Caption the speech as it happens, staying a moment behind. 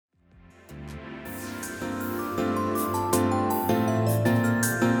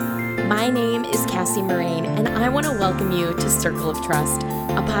My name is Cassie Moraine, and I want to welcome you to Circle of Trust,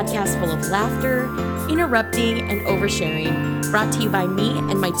 a podcast full of laughter, interrupting, and oversharing, brought to you by me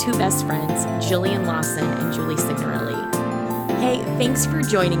and my two best friends, Jillian Lawson and Julie Signorelli. Hey, thanks for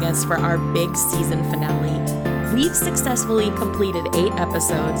joining us for our big season finale. We've successfully completed 8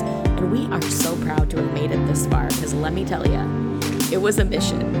 episodes, and we are so proud to have made it this far, because let me tell you, it was a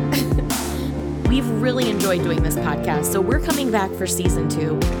mission. We've really enjoyed doing this podcast, so we're coming back for season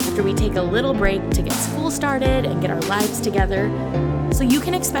 2 after we take a little break to get school started and get our lives together. So you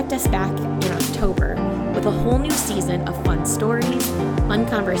can expect us back in October with a whole new season of fun stories, fun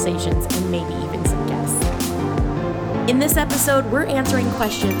conversations, and maybe even some guests. In this episode, we're answering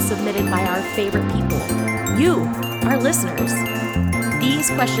questions submitted by our favorite people, you, our listeners. These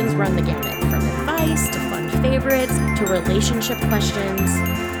questions run the gamut from advice to fun favorites to relationship questions.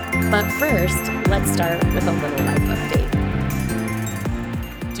 But first, let's start with a little life update.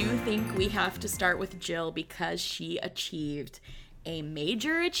 Do you think we have to start with Jill because she achieved a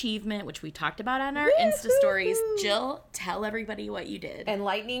major achievement, which we talked about on our Insta stories? Jill, tell everybody what you did. And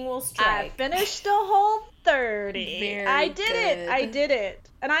lightning will strike. I finished a whole 30. Very I did good. I did it.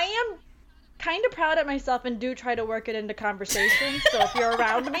 And I am kind of proud of myself and do try to work it into conversation. So if you're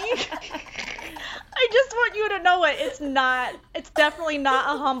around me, I just want you to know it. It's definitely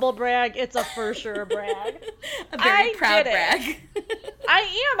not a humble brag. It's a for sure brag. A very proud brag. I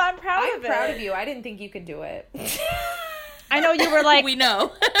am. I'm proud of it. I'm proud of you. I didn't think you could do it. I know you were like, We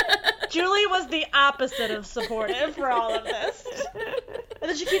know. Julie was the opposite of supportive for all of this. And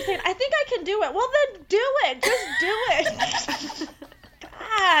then she keeps saying, I think I can do it. Well, then do it. Just do it.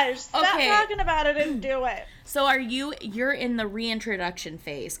 Gosh, stop talking about it and do it. So you're in the reintroduction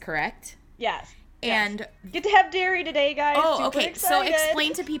phase, correct? Yes. And get to have dairy today, guys. oh, Super okay. So excited.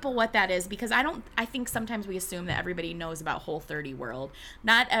 explain to people what that is, because I think sometimes we assume that everybody knows about Whole30 World.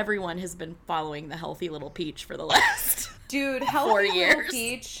 Not everyone has been following the Healthy Little Peach for the last Dude, 4 Healthy Little years.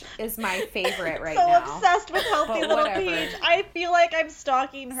 Peach is my favorite right so now. obsessed with Healthy But Little whatever. Peach. I feel like I'm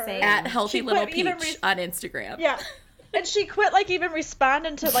stalking her. Same. At Healthy She Little quit Peach even on Instagram. Yeah. And she quit even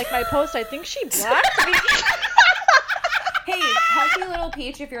responding to my post. I think she blocked me. Hey, Healthy Little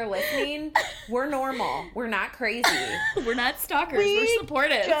Peach, if you're listening, we're normal. We're not crazy. We're not stalkers. We're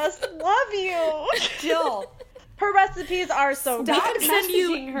supportive. Just love you. Jill, Her recipes are so We Stop can send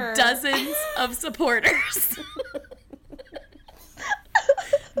you messaging her. dozens of supporters.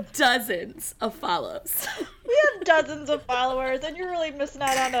 Dozens of follows. We have dozens of followers, and you're really missing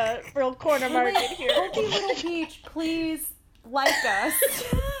out on a real corner market here. Healthy Little Peach, please like us.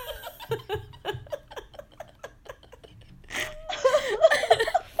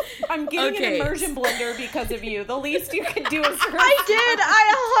 I'm getting an immersion blender because of you. The least you can do is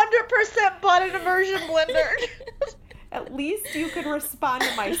I 100% bought an immersion blender. At least you could respond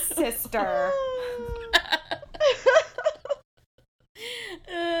to my sister.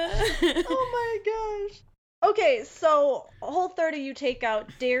 Oh my gosh. Okay, so Whole30 you take out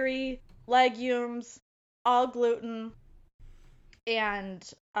dairy, legumes, all gluten, and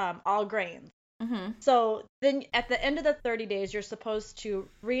all grains. Mm-hmm. So then at the end of the 30 days, you're supposed to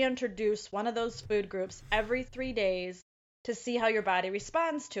reintroduce one of those food groups every 3 days to see how your body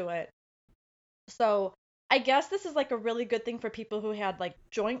responds to it. So I guess this is a really good thing for people who had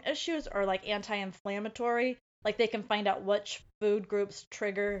joint issues or anti-inflammatory. They can find out which food groups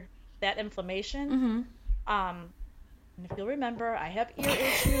trigger that inflammation. Mm-hmm. And if you'll remember, I have ear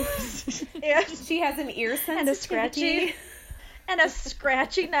issues. And She has an ear and a sensitivity.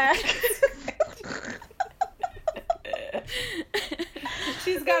 scratchy neck.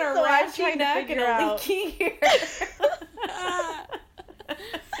 She's got a So I'm ratchy trying to neck and figure a out- leaky ear.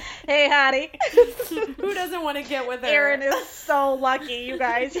 Hey, Hattie. Who doesn't want to get with her? Aaron is so lucky, you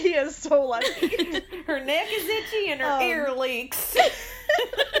guys. He is so lucky. Her neck is itchy and her ear leaks.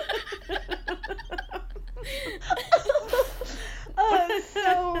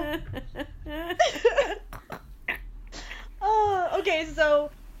 Okay,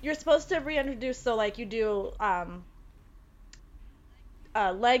 so you're supposed to reintroduce, you do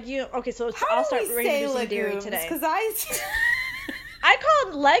legume. Okay, so I'll start reintroducing dairy today. Because I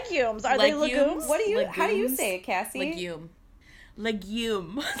call them legumes. Are they Legumes? legumes? how do you say it, Cassie? Legume.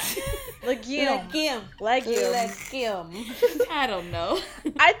 Legume. Legume. I don't know.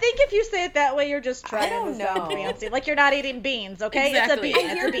 I think if you say it that way, you're just trying don't to sound know. fancy. You're not eating beans, okay? Exactly. It's a bean.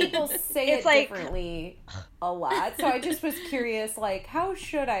 I It's hear a bean. people say It's it differently a lot, so I just was curious, how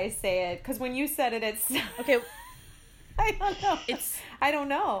should I say it? Because when you said it, it's... Okay. I don't know. It's... I don't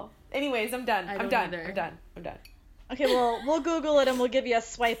know. Anyways, I'm done. I I'm don't done. either. I'm done. Okay, well, we'll Google it and we'll give you a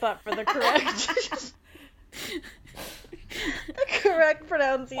swipe up for the correct. the correct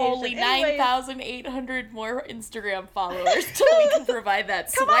pronunciation. Only Anyways, 9,800 more Instagram followers till we can provide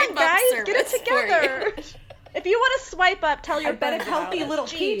that come swipe on, guys, up service get it together. If you want to swipe up, tell your I bet if friends about Healthy us. Little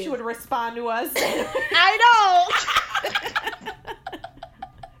Jeez. Peach would respond to us. I know.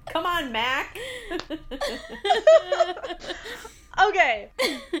 Come on, Mac. Okay,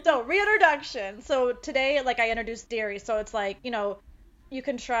 so reintroduction. So today, like, I introduced dairy. So it's like, you know, you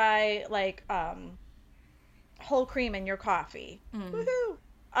can try like whole cream in your coffee. Woohoo!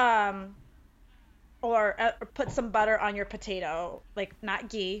 Or put some butter on your potato, like not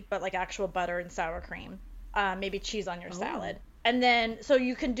ghee, but like actual butter and sour cream. Maybe cheese on your salad. And then, so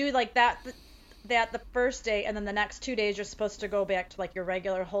you can do like that the first day, and then the next 2 days you're supposed to go back to like your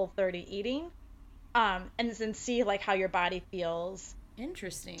regular Whole30 eating. And then see like how your body feels.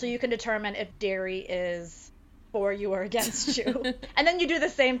 Interesting. So you can determine if dairy is for you or against you. And then you do the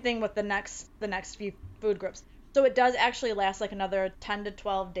same thing with the next few food groups. So it does actually last like another 10 to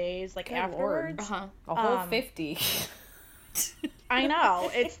 12 days like Good afterwards. Lord. A whole 50. I know.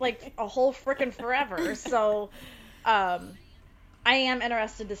 It's like a whole frickin' forever. So I am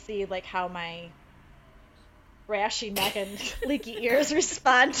interested to see like how my rashy neck and leaky ears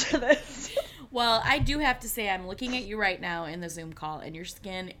respond to this. Well, I do have to say, I'm looking at you right now in the Zoom call, and your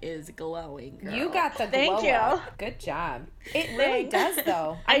skin is glowing, girl. You got the glow Thank you. up. Good job. It really does,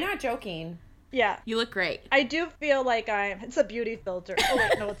 though. I'm not joking. Yeah. You look great. I do feel like it's a beauty filter. Oh,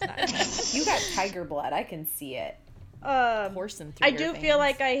 wait, no, it's not. You got tiger blood. I can see it. Coursing through I your do veins. feel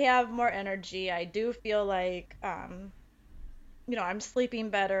like I have more energy. I do feel like, you know, I'm sleeping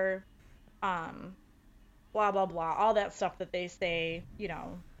better. Blah, blah, blah. All that stuff that they say, you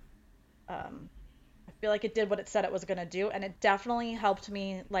know. I feel like it did what it said it was going to do, and it definitely helped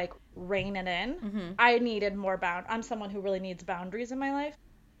me, like, rein it in. Mm-hmm. I needed more I'm someone who really needs boundaries in my life.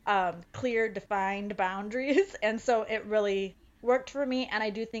 Clear, defined boundaries, and so it really worked for me, and I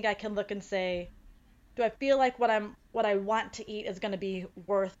do think I can look and say, do I feel like what I want to eat is going to be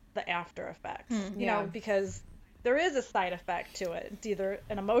worth the after effects? You know, because there is a side effect to it. It's either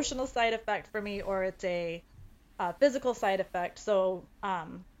an emotional side effect for me, or it's a physical side effect. So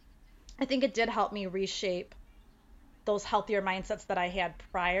I think it did help me reshape those healthier mindsets that I had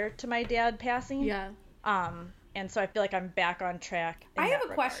prior to my dad passing. Yeah. And so I feel like I'm back on track. I have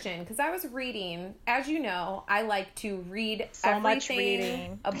a question, because I was reading, as you know, I like to read much everything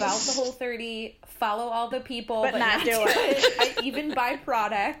reading about the Whole30, follow all the people, But not do it. I even buy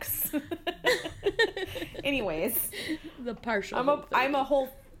products. Anyways, The partial. I'm a whole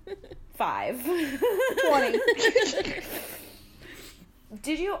 5. 20.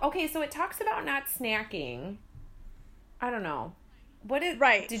 Did you? Okay, so it talks about not snacking. I don't know. What is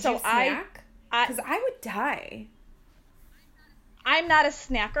Right, Did so you snack? Because I would die. I'm not a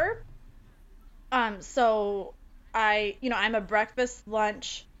snacker. So I'm a breakfast,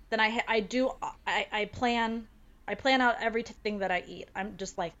 lunch. Then I plan out everything that I eat. I'm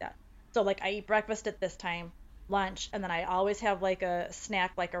just like that. So like I eat breakfast at this time, lunch, and then I always have like a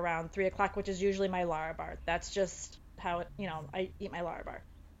snack like around 3:00, which is usually my Lara bar. That's just how it, I eat my Lara bar.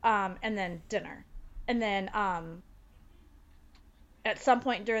 And then dinner. And then at some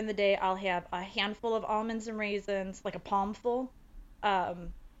point during the day, I'll have a handful of almonds and raisins, like a palmful.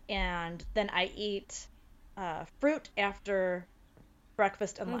 And then I eat fruit after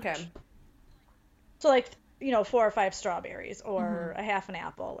breakfast and lunch. Okay. So like, 4 or 5 strawberries or a half an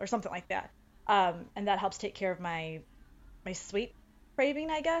apple or something like that. And that helps take care of my sweet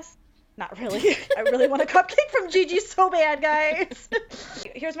craving, I guess. Not really. I really want a cupcake from Gigi so bad, guys.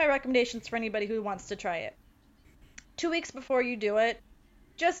 Here's my recommendations for anybody who wants to try it. 2 weeks before you do it,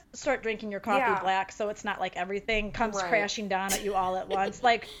 just start drinking your coffee black so it's not like everything comes crashing down at you all at once.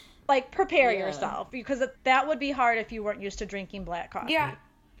 Like prepare yourself, because that would be hard if you weren't used to drinking black coffee. Yeah.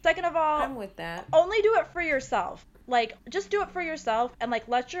 Second of all, I'm with that. only do it for yourself. Like, just do it for yourself, and like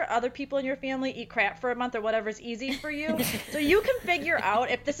let your other people in your family eat crap for a month or whatever's easy for you, so you can figure out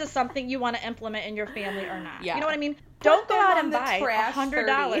if this is something you want to implement in your family or not. Yeah. You know what I mean? Don't go out and buy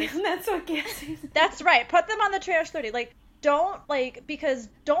 $100. That's what gets you. That's right. Put them on the trash 30. Like, don't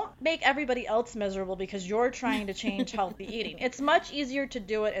make everybody else miserable because you're trying to change healthy eating. It's much easier to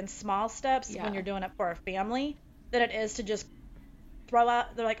do it in small steps when you're doing it for a family than it is to just throw out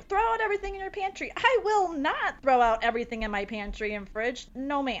everything in your pantry. I will not throw out everything in my pantry and fridge.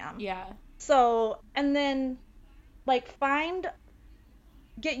 No, ma'am. Yeah. So, and then,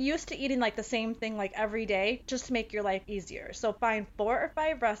 get used to eating, the same thing, every day, just to make your life easier. So find 4 or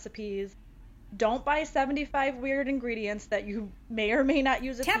 5 recipes. Don't buy 75 weird ingredients that you may or may not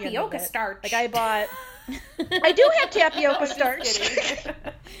use at the end of Tapioca it. starch. I bought... I do have tapioca starch.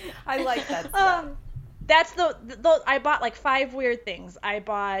 I like that stuff. that's the I bought like 5 weird things. I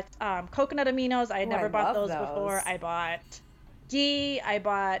bought coconut aminos. I had never bought those before. I bought ghee. I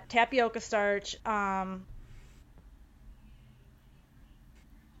bought tapioca starch.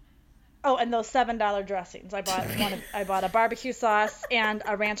 Oh, and those $7 dressings. I bought a barbecue sauce and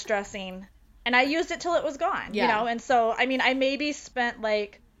a ranch dressing, and I used it till it was gone. Yeah. You know, and so I mean, I maybe spent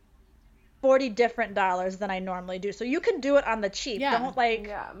like $40 different than I normally do. So you can do it on the cheap.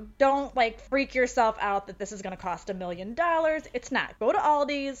 Yeah. Don't freak yourself out that this is going to cost $1 million. It's not. Go to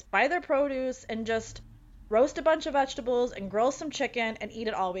Aldi's, buy their produce, and just roast a bunch of vegetables and grill some chicken and eat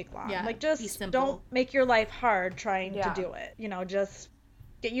it all week long. Yeah, Like, be just simple. don't make your life hard trying to do it. You know, just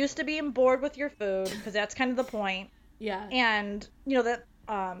get used to being bored with your food, because that's kind of the point. Yeah. And, you know, that,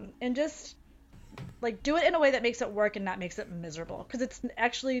 and just, like, do it in a way that makes it work and not makes it miserable, because it's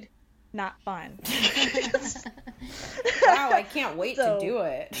actually not fun. Wow, I can't wait to do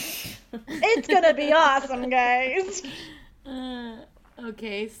it. It's gonna be awesome, guys.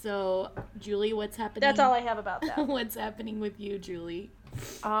 Okay, so Julie, what's happening? That's all I have about that. What's happening with you, Julie?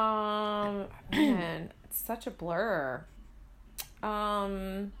 Man, it's such a blur.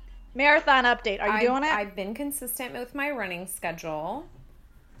 Marathon update. Are you doing it? I've been consistent with my running schedule.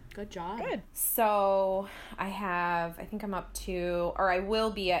 Good job. Good. So I think I'm up to, or I will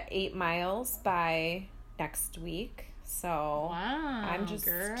be at 8 miles by next week. So Wow, I'm just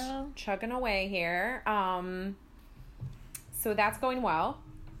girl. chugging away here. So that's going well.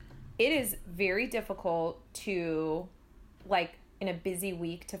 It is very difficult to, like, in a busy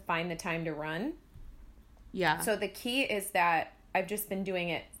week, to find the time to run. Yeah. So the key is that I've just been doing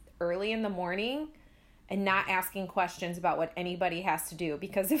it early in the morning and not asking questions about what anybody has to do,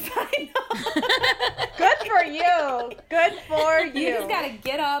 because if I know, Good for you. Good for you. you just gotta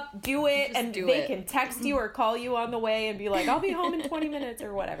get up, do it, Just and do they it. can text you or call you on the way and be like, I'll be home in 20 minutes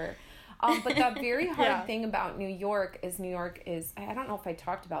or whatever. But the very hard thing about New York is, I don't know if I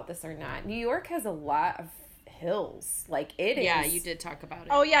talked about this or not, New York has a lot of hills. Like, it is. Yeah, you did talk about it.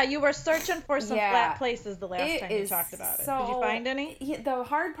 Oh, yeah, you were searching for some Yeah. flat places the last It time you is talked about it. so- Did you find any? Yeah, the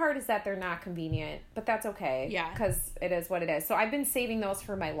hard part is that they're not convenient, but that's okay. Yeah. Because it is what it is. So I've been saving those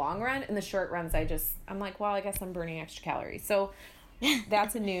for my long run, and the short runs I'm like, well, I guess I'm burning extra calories. So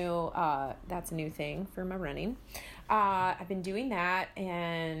that's a new thing for my running. I've been doing that,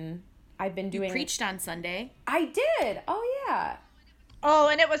 and I've been doing. You preached on Sunday. I did. Oh yeah. Oh,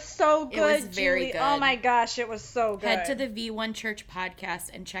 and it was so good, was very Julie. good. Oh my gosh, it was so good. Head to the V1 Church podcast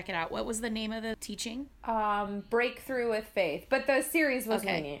and check it out. What was the name of the teaching? Breakthrough with Faith, but the series was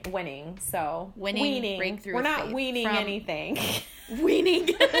Okay. winning. So Winning, breakthrough We're with not faith. weaning From- anything. Weaning.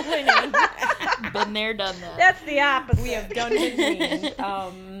 Winning. Been there, done that. That's the opposite. We have done been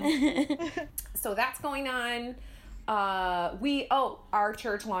weaned. So that's going on. Our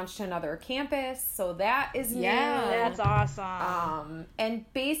church launched another campus, so that is new. That's awesome.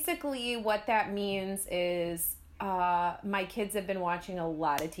 And basically what that means is my kids have been watching a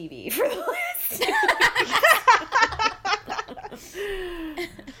lot of TV for the last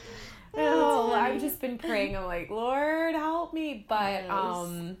I've just been praying. I'm like, Lord, help me. But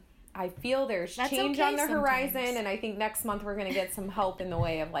I feel there's That's change okay on the horizon, sometimes. and I think next month we're going to get some help in the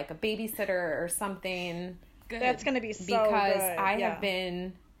way of like a babysitter or something. Good. That's going to be so Because good. I Yeah. have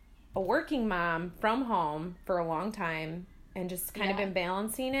been a working mom from home for a long time and just kind of Yeah. been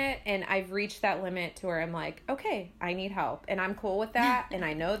balancing it. And I've reached that limit to where I'm like, okay, I need help. And I'm cool with that. And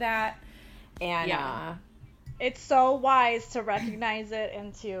I know that. And Yeah. It's so wise to recognize it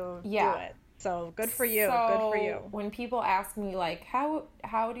and to Yeah. do it. So good for you. So Good for you. when people ask me like, how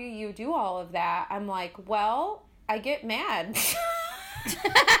do you do all of that? I'm like, well, I get mad.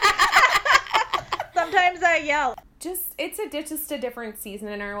 Sometimes I yell. It's just a different season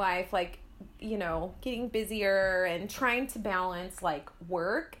in our life, like, you know, getting busier and trying to balance like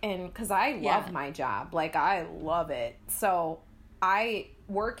work, and because I love my job, like I love it. So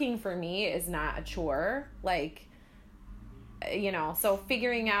working for me is not a chore, like, you know, so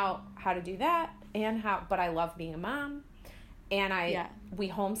figuring out how to do that but I love being a mom, and we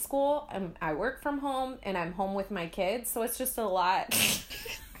homeschool, and I work from home, and I'm home with my kids, so it's just a lot.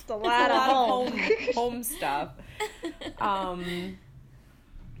 It's a lot of home. home stuff.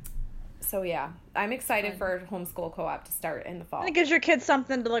 So yeah, I'm excited for homeschool co-op to start in the fall. It gives your kids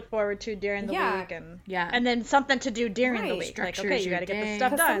something to look forward to during the Yeah. week, and Yeah. and then something to do during the Right. week. Like, Structures okay, you your got to get this day.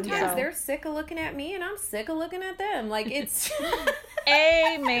 stuff 'Cause done. sometimes So. they're sick of looking at me, and I'm sick of looking at them. Like, it's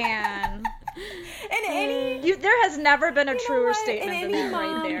Amen. and There has never been a you know truer what? statement And than any that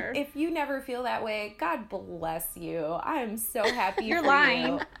right mom, there. if you never feel that way, God bless you. I am so happy. You're for lying.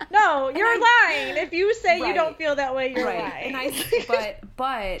 You. No, you're lying. If you say you Right. don't feel that way, you're Right. lying. And but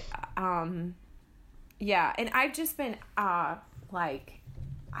Yeah, and I've just been, like,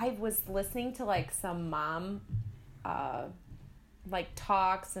 I was listening to, like, some mom, like,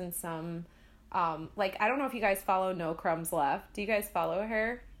 talks and some, like, I don't know if you guys follow No Crumbs Left. Do you guys follow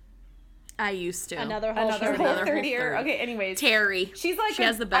her? I used to. Another whole 30 year. Okay, anyways. Terry. She's like, she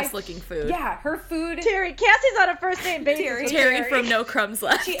has the best looking food. Yeah, her food. Terry. Cassie's on a first name basis. Terry from No Crumbs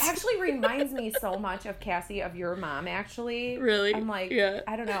Left. She actually reminds me so much of Cassie, of your mom, actually. Really? I'm like, yeah.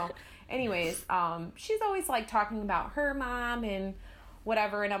 I don't know. Anyways, she's always like talking about her mom and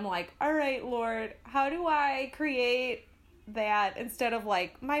whatever, and I'm like, all right, Lord, how do I create that instead of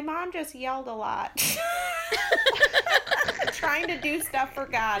like, my mom just yelled a lot. Trying to do stuff for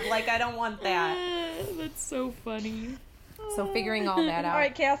God. Like, I don't want that. That's so funny. So figuring all that out. All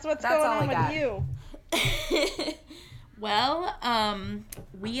right, Cass, what's going on with you? Well,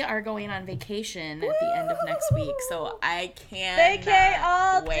 we are going on vacation at the end of next week, so I can't Vacay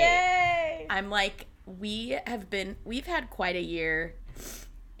all wait. day. I'm like, we've had quite a year,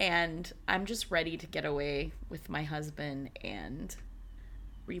 and I'm just ready to get away with my husband and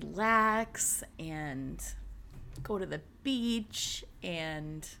relax and go to the beach,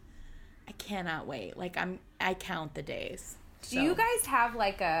 and I cannot wait. Like, I count the days. Do you guys have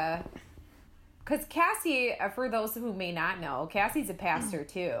like a... Because Cassie, for those who may not know, Cassie's a pastor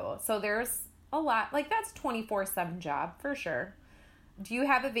too. So there's a lot, like that's 24/7 job for sure. Do you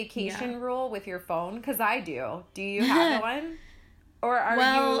have a vacation rule with your phone? Because I do. Do you have one? Or are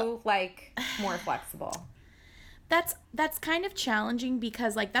you like more flexible? That's kind of challenging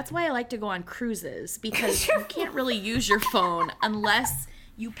because like that's why I like to go on cruises, because you can't really use your phone unless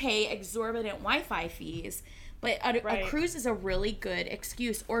you pay exorbitant Wi-Fi fees. But a cruise is a really good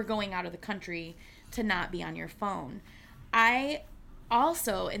excuse, or going out of the country, to not be on your phone. I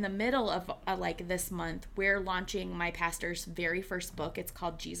also, in the middle of like this month, we're launching my pastor's very first book. It's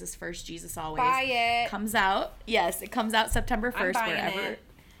called Jesus First, Jesus Always. Buy it. Comes out. Yes, it comes out September 1st, wherever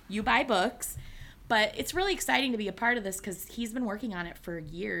you buy books. But it's really exciting to be a part of this because he's been working on it for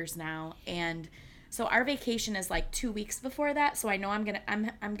years now. And so our vacation is like 2 weeks before that. So I know I'm gonna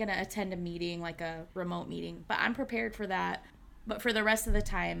attend a meeting, like a remote meeting, but I'm prepared for that. But for the rest of the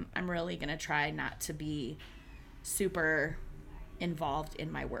time, I'm really gonna try not to be super involved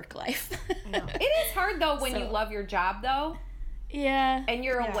in my work life. I know. It is hard though when you love your job though. Yeah. And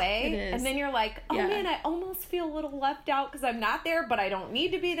you're away, it is. and then you're like, oh man, I almost feel a little left out because I'm not there, but I don't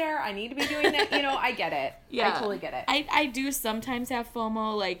need to be there. I need to be doing that. You know, I get it. Yeah. I totally get it. I do sometimes have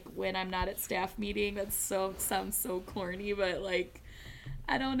FOMO, like when I'm not at staff meeting. That sounds so corny, but like,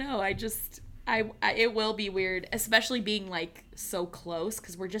 I don't know. It will be weird, especially being like so close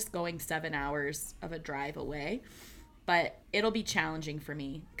because we're just going 7 hours of a drive away. But it'll be challenging for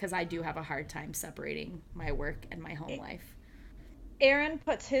me because I do have a hard time separating my work and my home life. Aaron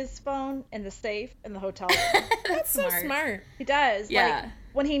puts his phone in the safe in the hotel room. That's so smart. He does. Yeah. Like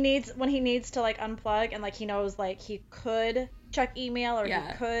when he needs to like unplug and like he knows like he could check email or he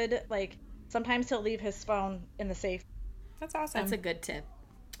could like sometimes he'll leave his phone in the safe. That's awesome. That's a good tip.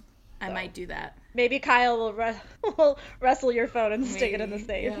 I might do that. Maybe Kyle will wrestle your phone and stick it in the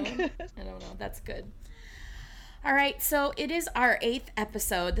safe. Yeah. I don't know. That's good. All right. So it is our 8th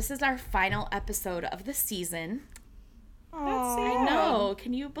episode. This is our final episode of the season. I know.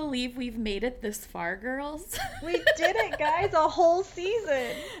 Can you believe we've made it this far, girls? We did it, guys. A whole season.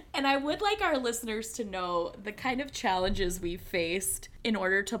 And I would like our listeners to know the kind of challenges we've faced in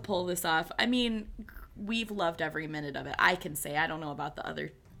order to pull this off. I mean, we've loved every minute of it. I can say. I don't know about the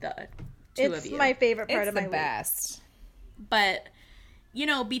two of you. It's my favorite part of my week. Best. But, you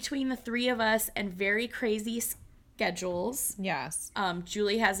know, between the three of us and very crazy schedules. Yes.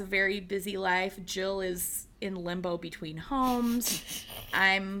 Julie has a very busy life. Jill is in limbo between homes.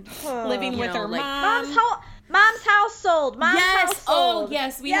 I'm living with her mom. Mom's household. Household. Oh,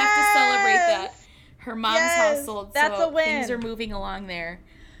 yes. We have to celebrate that. Her mom's household. That's so a win. Things are moving along there.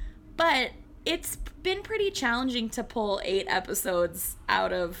 But it's been pretty challenging to pull 8 episodes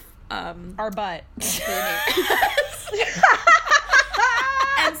out of our butt.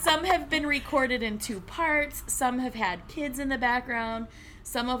 And some have been recorded in 2 parts. Some have had kids in the background.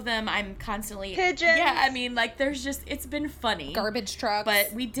 Some of them I'm constantly... Pigeons. Yeah, I mean, like, there's just... It's been funny. Garbage trucks.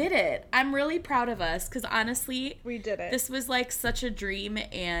 But we did it. I'm really proud of us, because honestly... We did it. This was, like, such a dream,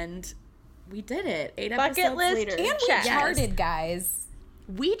 and we did it. 8 Bucket episodes list later. And we charted, guys.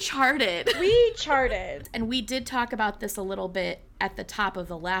 We charted. And we did talk about this a little bit at the top of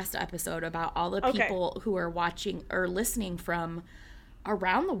the last episode about all the people who are watching or listening from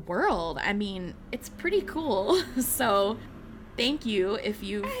around the world. I mean, it's pretty cool. So... Thank you if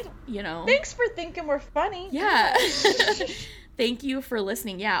you know. Thanks for thinking we're funny. Yeah. Thank you for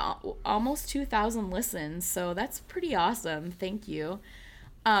listening. Yeah, almost 2,000 listens, so that's pretty awesome. Thank you.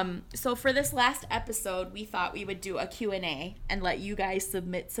 So for this last episode, we thought we would do a Q&A and let you guys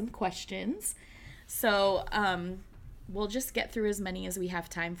submit some questions. So we'll just get through as many as we have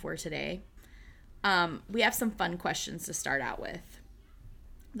time for today. We have some fun questions to start out with.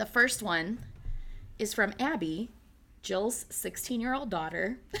 The first one is from Abby, Jill's 16-year-old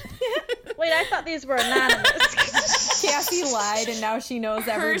daughter. Wait, I thought these were anonymous. Cassie lied, and now she knows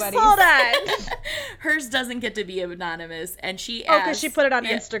everybody. Hold on. Hers doesn't get to be anonymous, and she asked... because she put it on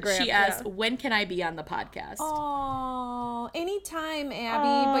Instagram. She asked, when can I be on the podcast? Oh, anytime,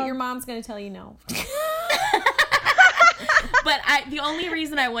 Abby, but your mom's going to tell you no. But the only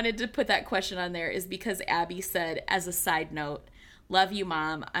reason I wanted to put that question on there is because Abby said, as a side note, love you,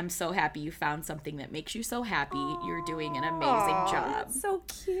 Mom. I'm so happy you found something that makes you so happy. You're doing an amazing job. That's so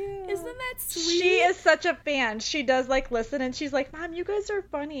cute. Isn't that sweet? She is such a fan. She does listen, and she's like, Mom, you guys are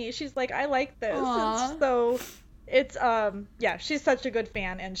funny. She's like, I like this. And so it's yeah, she's such a good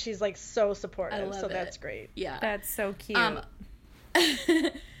fan, and she's so supportive. So that's great. Yeah. That's so cute.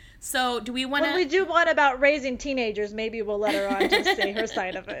 So do we want to... When we do one about raising teenagers, maybe we'll let her on to say her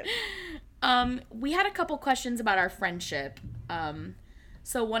side of it. We had a couple questions about our friendship.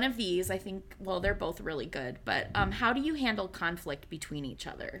 So one of these, I think, well, they're both really good, but how do you handle conflict between each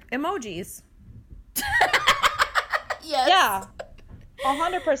other? Emojis. Yes. Yeah.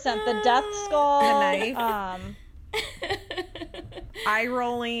 100%. The death skull. The knife. Eye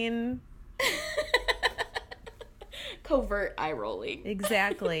rolling. Covert eye rolling.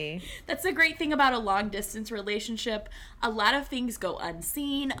 Exactly. That's the great thing about a long distance relationship. A lot of things go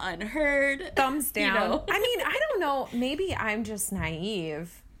unseen, unheard. Thumbs down. You know? I mean, I don't know. Maybe I'm just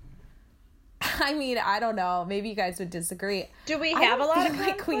naive. I mean, I don't know. Maybe you guys would disagree. Do we have a lot of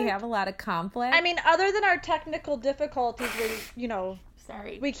conflict? We have a lot of conflict. I mean, other than our technical difficulties where,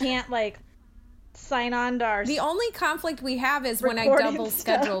 Sorry. we can't, sign on to our... The only conflict we have is when I recording double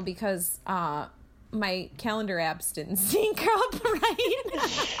stuff. schedule because my calendar apps didn't sync up right.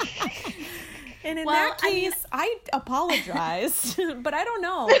 And in that case, I apologize, but I don't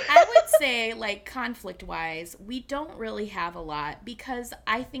know. I would say, conflict-wise, we don't really have a lot because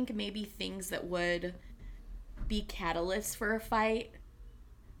I think maybe things that would be catalysts for a fight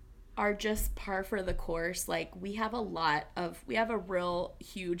are just par for the course. We have a real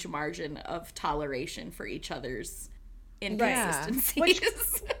huge margin of toleration for each other's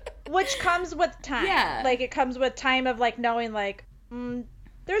inconsistencies. Which comes with time. Yeah. It comes with time of, knowing,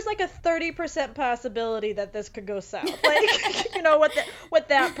 there's, a 30% possibility that this could go south. With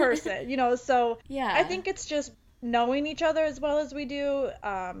that person, so... Yeah. I think it's just knowing each other as well as we do.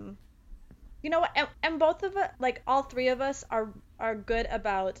 And both of us, all three of us are good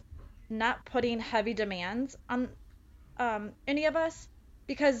about not putting heavy demands on any of us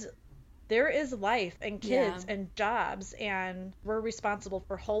because there is life and kids and jobs, and we're responsible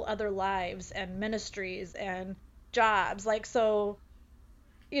for whole other lives and ministries and jobs. So,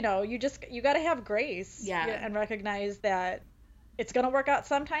 you got to have grace and recognize that it's going to work out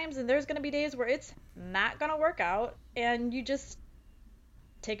sometimes, and there's going to be days where it's not going to work out, and you just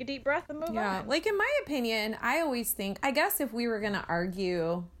take a deep breath and move on. In my opinion, I always think, I guess if we were going to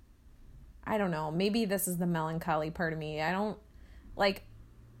argue, I don't know, maybe this is the melancholy part of me. I don't,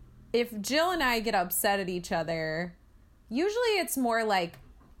 if Jill and I get upset at each other, usually it's more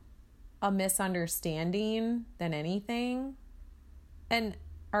a misunderstanding than anything.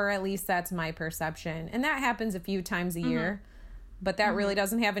 Or at least that's my perception. And that happens a few times a year. But that really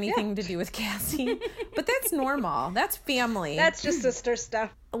doesn't have anything to do with Cassie. But that's normal. That's family. That's just sister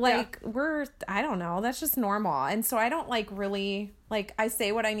stuff. I don't know. That's just normal. And so I don't really, I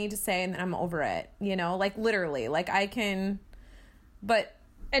say what I need to say and then I'm over it. Literally. I can, but...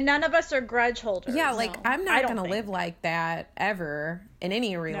 And none of us are grudge holders. Yeah, I'm not going to live like that ever in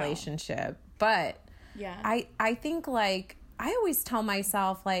any relationship. No. But yeah, I think, I always tell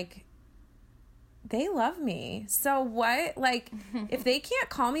myself, they love me. So what? If they can't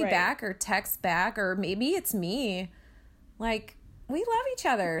call me back or text back, or maybe it's me, we love each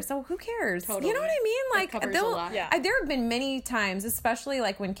other. So who cares? Totally. You know what I mean? That covers a lot. Yeah. There have been many times, especially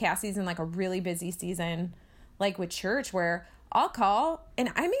when Cassie's in a really busy season, with church, where I'll call and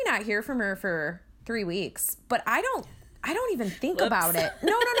I may not hear from her for 3 weeks, but I don't even think about it.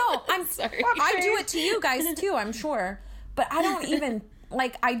 No. I'm sorry. I do it to you guys too, I'm sure. But I don't even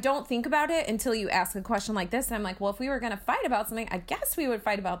I don't think about it until you ask a question like this, and I'm well, if we were going to fight about something, I guess we would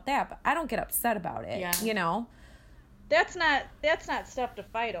fight about that, but I don't get upset about it. Yeah. That's not stuff to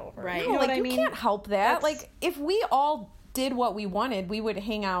fight over. Right. You know what I you mean? can't help that. If we all did what we wanted, we would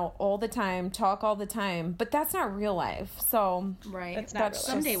hang out all the time, talk all the time, but that's not real life. So right, that's not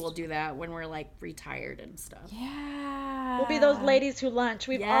someday we'll do that when we're like retired and stuff. Yeah, we'll be those ladies who lunch.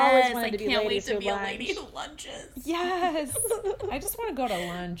 We've always wanted to be ladies who lunch. A lady who lunches. Yes, I just want to go to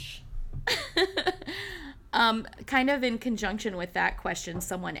lunch. Kind of in conjunction with that question,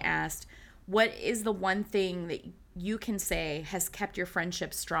 someone asked, what is the one thing that you can say has kept your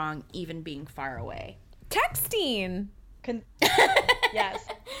friendship strong even being far away? Texting. Yes.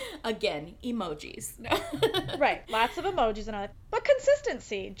 Again, emojis. Right. Lots of emojis and all that. But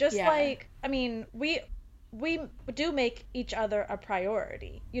consistency. Just like, I mean, we do make each other a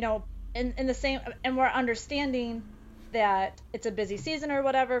priority. You know, in the same, and we're understanding that it's a busy season or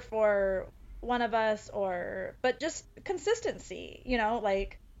whatever for one of us, but just consistency, you know,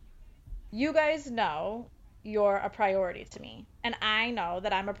 like, you guys know you're a priority to me, and I know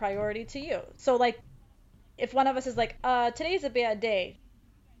that I'm a priority to you. So, like, if one of us is like, today's a bad day,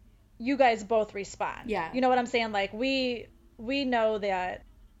 you guys both respond. Yeah. You know what I'm saying? Like, we know that,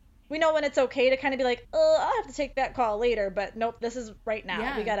 we know when it's okay to kind of be like, I'll have to take that call later, but nope, this is right now.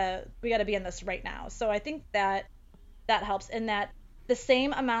 Yeah. We gotta be in this right now. So I think that helps, in that the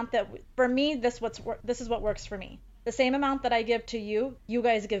same amount that, for me, this is what works for me. The same amount that I give to you, you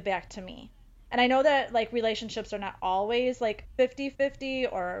guys give back to me. And I know that, like, relationships are not always, like,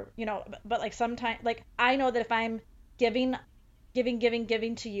 50-50 or, you know, but, like, sometimes, like, I know that if I'm giving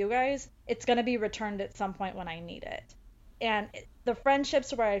to you guys, it's going to be returned at some point when I need it. And the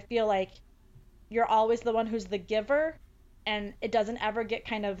friendships where I feel like you're always the one who's the giver and it doesn't ever get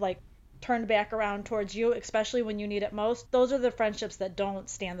kind of, like, turned back around towards you, especially when you need it most, those are the friendships that don't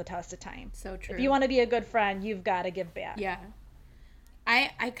stand the test of time. So true. If you want to be a good friend, you've got to give back. Yeah.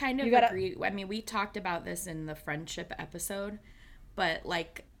 I kind of agree. I mean, we talked about this in the friendship episode, but,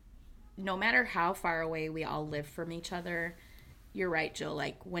 like, no matter how far away we all live from each other, you're right, Jill.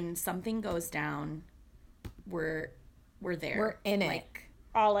 Like, when something goes down, we're there. We're in it. Like,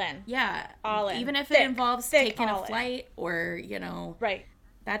 all in. Yeah. All in. Even if it involves taking a flight or, you know. Right.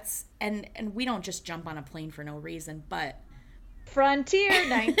 That's, and we don't just jump on a plane for no reason, but. Frontier,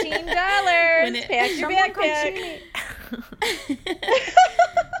 $19. Pack your backpack.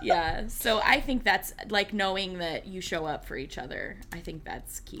 Yeah, so I think that's, like, knowing that you show up for each other. I think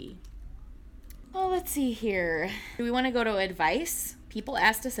that's key. Oh, let's see here. Do we want to go to advice? People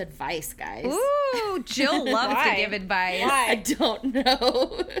asked us advice, guys. Ooh, Jill loves to give advice. Why? I don't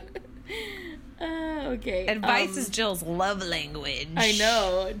know. Okay. Advice is Jill's love language. I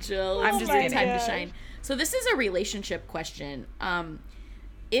know, Jill. I'm just kidding. kidding. Time to shine. So this is a relationship question.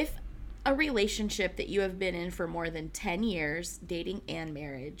 If a relationship that you have been in for more than 10 years, dating and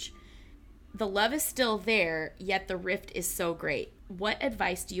marriage, the love is still there, yet the rift is so great, what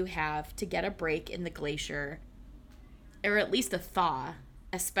advice do you have to get a break in the glacier, or at least a thaw,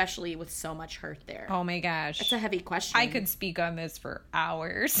 especially with so much hurt there? Oh my gosh. That's a heavy question. I could speak on this for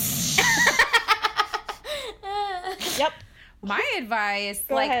hours. Yep. My advice,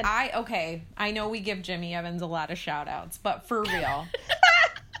 Go ahead. I know we give Jimmy Evans a lot of shout outs, but for real,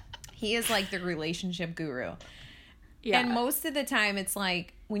 he is like the relationship guru. Yeah. And most of the time it's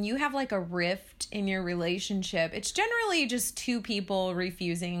like when you have like a rift in your relationship, it's generally just two people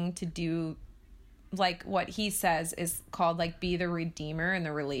refusing to do like what he says is called like be the redeemer in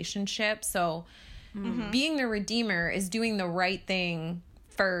the relationship. So being the redeemer is doing the right thing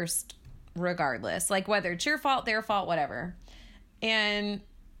first, regardless, like whether it's your fault, their fault, whatever. And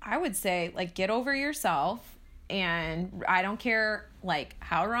I would say, like, get over yourself, and I don't care, like,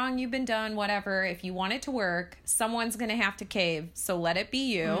 how wrong you've been done, whatever. If you want it to work, someone's going to have to cave, so let it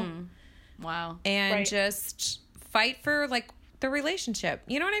be you. Wow. And just fight for, like, the relationship.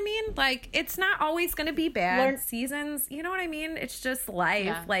 You know what I mean? Like, it's not always going to be bad seasons. You know what I mean? It's just life.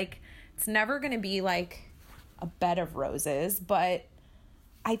 Yeah. Like, it's never going to be, like, a bed of roses, but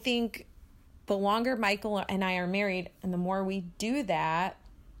I think the longer Michael and I are married and the more we do that,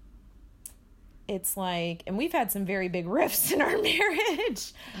 it's like, and we've had some very big rifts in our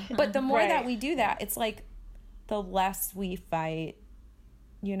marriage, but the more that we do that, it's like the less we fight,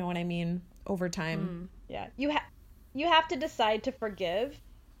 you know what I mean, over time. Yeah. You have to decide to forgive,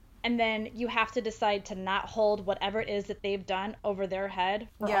 and then you have to decide to not hold whatever it is that they've done over their head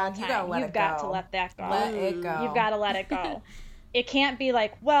for all time. You've got to let that go. Let it go. You've got to let it go. It can't be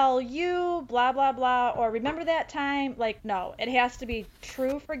like, well, you blah, blah, blah, or remember that time? Like, no, it has to be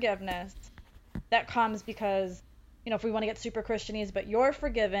true forgiveness that comes because, you know, if we want to get super Christianese, but you're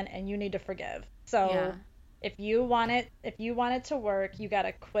forgiven and you need to forgive. So if you want it to work, you got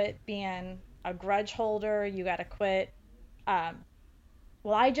to quit being a grudge holder. You got to quit.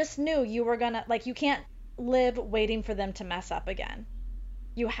 Well, I just knew you were going to, like, you can't live waiting for them to mess up again.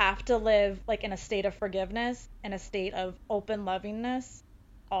 You have to live like in a state of forgiveness and a state of open lovingness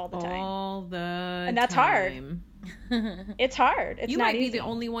all the time. All the And that's time. hard. It's hard. It's you not might be easy. the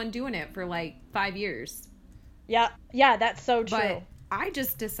only one doing it for like 5 years. Yeah, that's so true. But I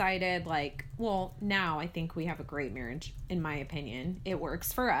just decided, like, well, now I think we have a great marriage, in my opinion. It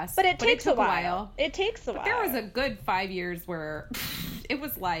works for us. But it takes took a while. It takes a while. There was a good 5 years where it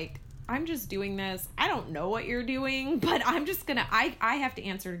was like, I'm just doing this. I don't know what you're doing, but I'm just gonna, I have to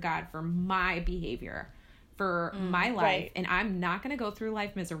answer to God for my behavior, for my life. Right. And I'm not gonna go through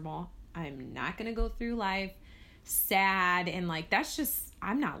life miserable. I'm not gonna go through life sad. And like, that's just,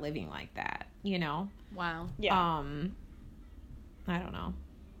 I'm not living like that, you know? Wow. Yeah. I don't know.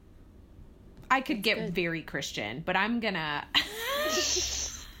 I could get very Christian, but I'm gonna.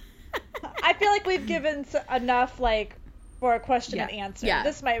 I feel like we've given enough, like, for a question and answer. Yeah.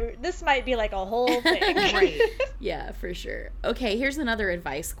 This might be like a whole thing. Right. Yeah, for sure. Okay, here's another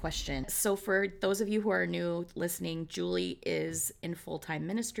advice question. So for those of you who are new listening, Julie is in full-time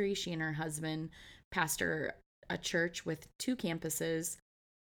ministry. She and her husband pastor a church with 2 campuses.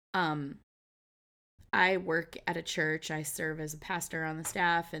 I work at a church. I serve as a pastor on the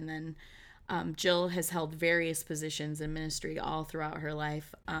staff, and then Jill has held various positions in ministry all throughout her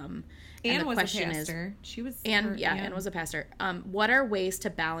life. And the was question a pastor. She was and was a pastor. What are ways to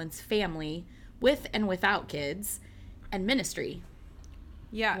balance family with and without kids and ministry?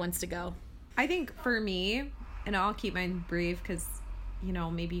 Yeah. Who wants to go? I think for me, and I'll keep mine brief because, you know,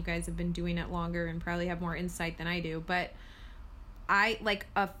 maybe you guys have been doing it longer and probably have more insight than I do, but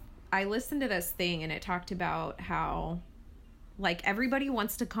I listened to this thing and it talked about how, like, everybody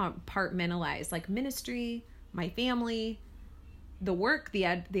wants to compartmentalize, like, ministry, my family, the work, the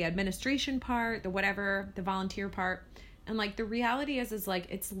administration part, the whatever, the volunteer part. And, like, the reality is like,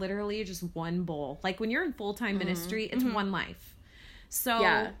 it's literally just one bowl. Like, when you're in full-time ministry, it's one life. So,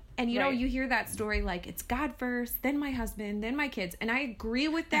 and you know, you hear that story, like, it's God first, then my husband, then my kids. And I agree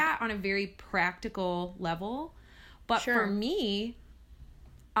with that on a very practical level. But for me,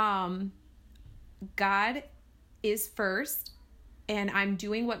 God is first, and I'm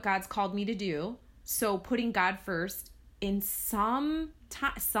doing what God's called me to do. So putting God first in some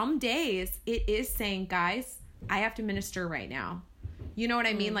days, it is saying, guys, I have to minister right now. You know what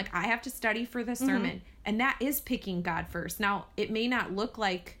I mean? Like, I have to study for the sermon, and that is picking God first. Now, it may not look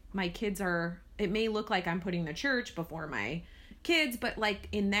like it may look like I'm putting the church before my kids, but like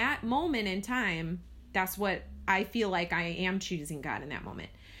in that moment in time, that's what I feel like I am choosing God in that moment.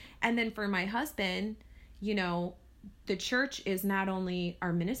 And then for my husband, you know, the church is not only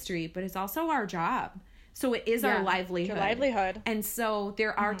our ministry, but it's also our job. So it is our livelihood. Your livelihood. And so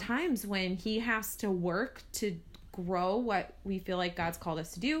there are times when he has to work to grow what we feel like God's called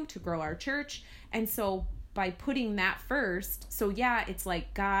us to do, to grow our church. And so by putting that first, so yeah, it's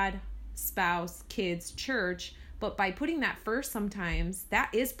like God, spouse, kids, church, but by putting that first, sometimes that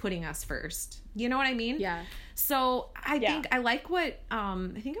is putting us first. You know what I mean? Yeah. So I think I like what, I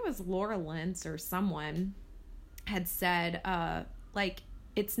think it was Laura Lentz or someone had said, like,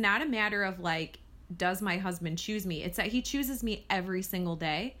 it's not a matter of like, does my husband choose me? It's that he chooses me every single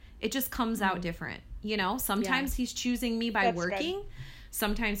day. It just comes out different. You know, sometimes he's choosing me by working. Good.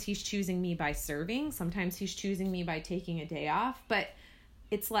 Sometimes he's choosing me by serving. Sometimes he's choosing me by taking a day off. But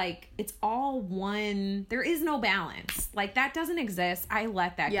it's like, it's all one. There is no balance. Like, that doesn't exist. I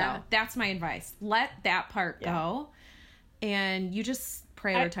let that go. That's my advice. Let that part go. And you just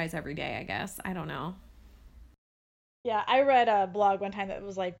prioritize every day, I guess. I don't know. Yeah, I read a blog one time that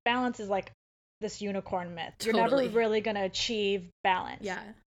was like, balance is like this unicorn myth. You're never really going to achieve balance. Yeah.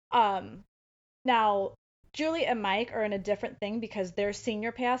 Now, Julie and Mike are in a different thing because they're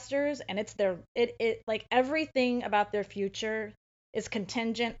senior pastors, and it's it like everything about their future is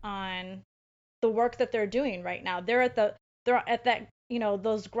contingent on the work that they're doing right now. They're at that, you know,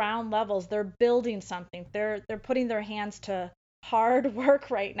 those ground levels. They're building something. They're putting their hands to hard work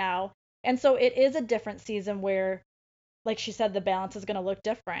right now. And so it is a different season where, like she said, the balance is going to look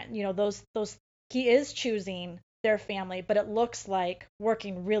different. You know, those he is choosing their family, but it looks like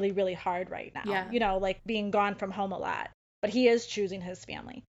working really, really hard right now. Yeah. You know, like being gone from home a lot. But he is choosing his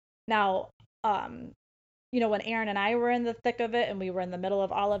family. Now, you know, when Aaron and I were in the thick of it and we were in the middle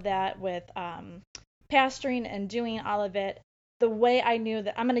of all of that with pastoring and doing all of it, the way I knew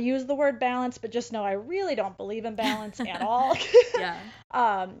that, I'm going to use the word balance, but just know I really don't believe in balance at all. Yeah.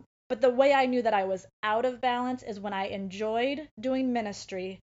 But the way I knew that I was out of balance is when I enjoyed doing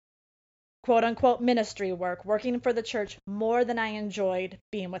ministry, quote unquote ministry work, working for the church more than I enjoyed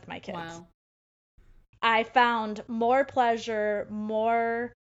being with my kids. Wow. I found more pleasure,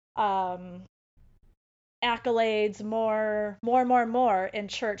 more accolades, more in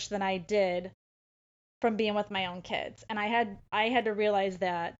church than I did from being with my own kids. And I had to realize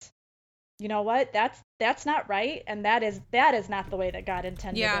that, you know what, that's not right, and that is not the way that God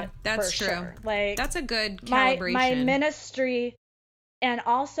intended it. That's for true. Sure. Like, that's a good calibration. My ministry, and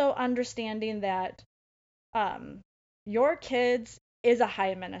also understanding that your kids is a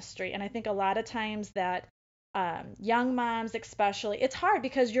high ministry. And I think a lot of times that young moms especially, it's hard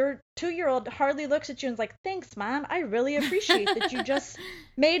because your 2-year-old hardly looks at you and is like, thanks, Mom. I really appreciate that you just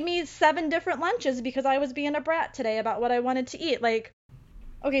made me 7 different lunches because I was being a brat today about what I wanted to eat. Like,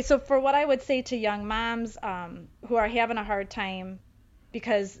 okay, so for what I would say to young moms who are having a hard time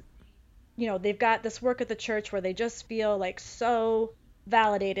because, you know, they've got this work at the church where they just feel like so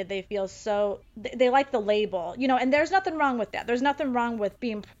validated, they feel so, they like the label, you know, and there's nothing wrong with that. There's nothing wrong with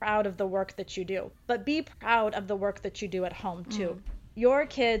being proud of the work that you do, but be proud of the work that you do at home too. Your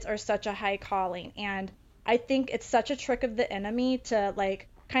kids are such a high calling, and I think it's such a trick of the enemy to like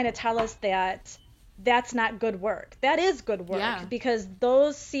kind of tell us that that's not good work. That is good work, because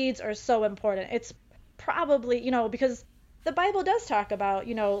those seeds are so important. It's probably, you know, because the Bible does talk about,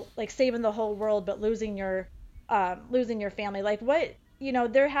 you know, like saving the whole world but losing your family. Like, what, you know,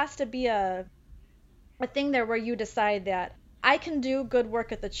 there has to be a thing there where you decide that I can do good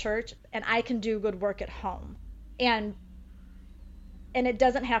work at the church and I can do good work at home, and it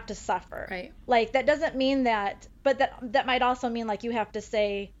doesn't have to suffer. Right. Like, that doesn't mean that, but that might also mean like you have to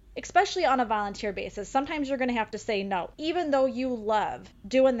say, especially on a volunteer basis, sometimes you're going to have to say no. Even though you love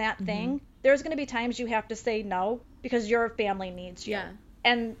doing that thing, there's going to be times you have to say no because your family needs you. Yeah.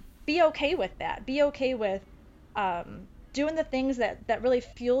 And be okay with that. Be okay with doing the things that really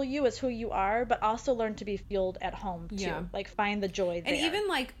fuel you as who you are, but also learn to be fueled at home too. Yeah. Like, find the joy there. And even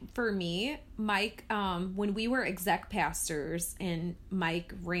like for me, Mike, when we were exec pastors and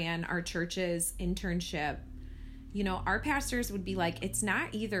Mike ran our church's internship, you know, our pastors would be like, it's not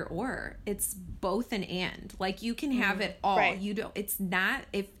either or, it's both and. Like, you can have it all. Right. You don't, it's not,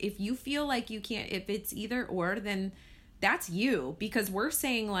 if you feel like you can't, if it's either or, then that's you, because we're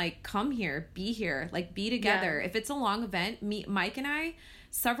saying like, come here, like, be together. Yeah. If it's a long event, Mike and I,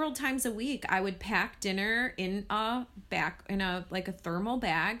 several times a week, I would pack dinner in a thermal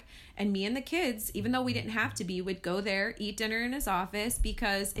bag, and me and the kids, even though we didn't have to be, would go there, eat dinner in his office,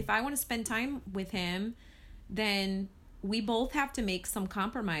 because if I want to spend time with him, then we both have to make some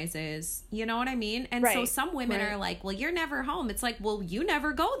compromises. You know what I mean? And so some women are like, well, you're never home. It's like, well, you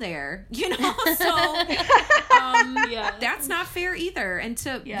never go there, you know? So that's not fair either. And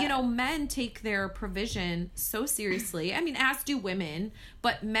to, you know, men take their provision so seriously. I mean, as do women,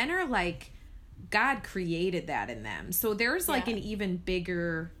 but men are like, God created that in them. So there's like an even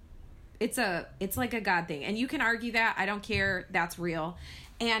bigger, it's like a God thing. And you can argue that. I don't care. That's real.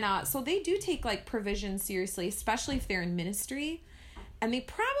 And so they do take like provision seriously, especially if they're in ministry, and they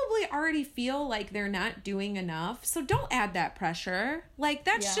probably already feel like they're not doing enough. So don't add that pressure. Like,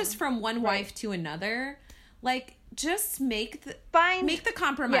 that's just from one wife to another. Like, just make the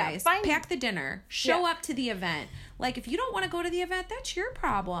compromise. Pack the dinner. Show up to the event. Like, if you don't want to go to the event, that's your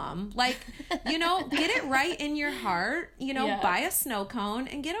problem. Like, you know, get it right in your heart. You know, buy a snow cone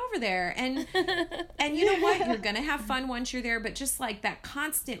and get over there. And you know what? You're going to have fun once you're there. But just like that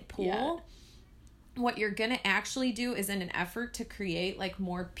constant pull, what you're going to actually do is, in an effort to create like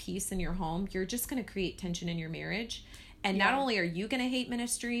more peace in your home, you're just going to create tension in your marriage. And not only are you going to hate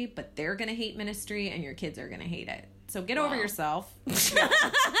ministry, but they're going to hate ministry, and your kids are going to hate it. So get over yourself.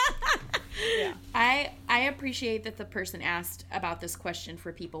 I appreciate that the person asked about this question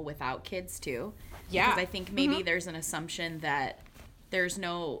for people without kids too. Yeah. Because I think maybe there's an assumption that there's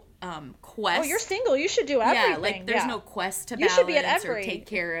no quest. Oh, you're single. You should do everything. Yeah, like there's no quest to balance or take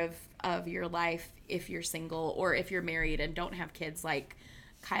care of your life if you're single, or if you're married and don't have kids like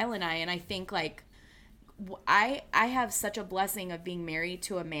Kyle and I. And I think like, I have such a blessing of being married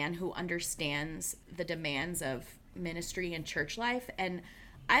to a man who understands the demands of ministry and church life, and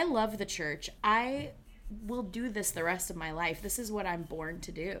I love the church. I will do this the rest of my life. This is what I'm born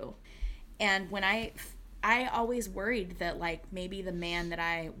to do. And when I always worried that like maybe the man that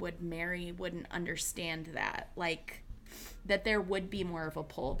I would marry wouldn't understand that, like that there would be more of a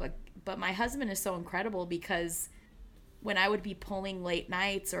pull, but my husband is so incredible, because when I would be pulling late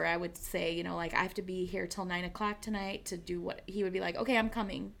nights, or I would say, you know, like, I have to be here till 9:00 tonight to do what, he would be like, okay, I'm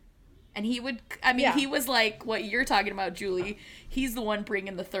coming. And he would, I mean, he was like what you're talking about, Julie. He's the one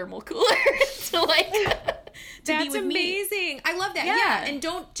bringing the thermal cooler to like, that's amazing. Me. I love that. Yeah. And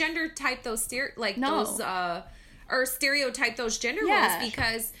don't gender type those those or stereotype those gender roles,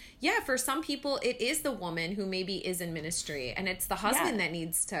 because for some people it is the woman who maybe is in ministry, and it's the husband that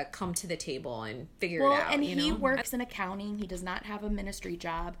needs to come to the table and figure it out. And he works in accounting. He does not have a ministry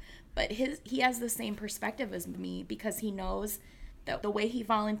job, but he has the same perspective as me, because he knows that the way he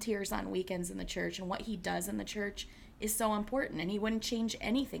volunteers on weekends in the church and what he does in the church is so important, and he wouldn't change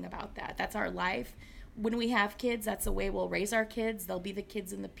anything about that. That's our life. When we have kids, that's the way we'll raise our kids. They'll be the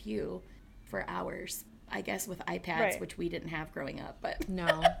kids in the pew for hours, I guess, with iPads, which we didn't have growing up. But no,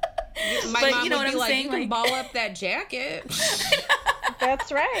 my mom would be like, you can ball up that jacket.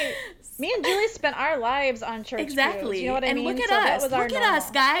 That's right. Me and Julie spent our lives on church pews. You know what I mean? And look at us. Look at us,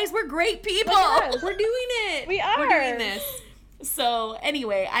 guys. We're great people. We're doing it. We are. We're doing this. So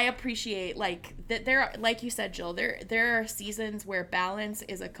anyway, I appreciate that there, like you said, Jill, there are seasons where balance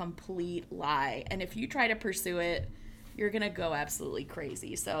is a complete lie, and if you try to pursue it, you're gonna go absolutely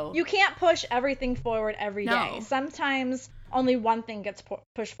crazy. So you can't push everything forward every day. Sometimes only one thing gets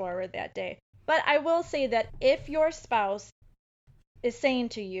pushed forward that day. But I will say that if your spouse is saying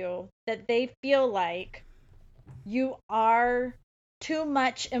to you that they feel like you are too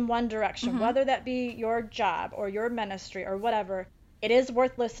much in one direction, whether that be your job or your ministry or whatever, it is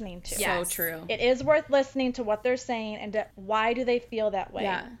worth listening to. So true. It is worth listening to what they're saying and why do they feel that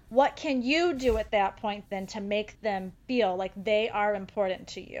way. What can you do at that point then to make them feel like they are important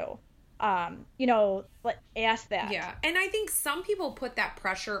to you? Ask that. Yeah. And I think some people put that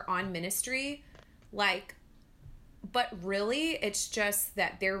pressure on ministry, but really it's just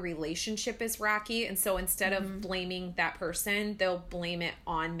that their relationship is rocky, and so instead of blaming that person, they'll blame it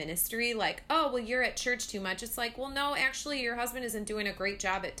on ministry, like, oh, well, you're at church too much. It's like, well, no, actually your husband isn't doing a great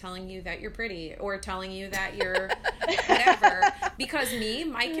job at telling you that you're pretty or telling you that you're whatever, because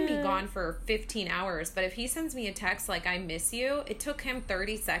Mike can be gone for 15 hours, but if he sends me a text like, I miss you, it took him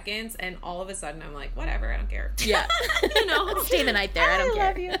 30 seconds and all of a sudden I'm like, whatever, I don't care. Stay the night there. I don't care.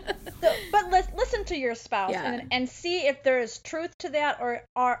 love you. But listen to your spouse and see if there is truth to that,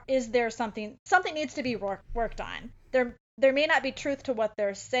 or is there something needs to be worked on. There may not be truth to what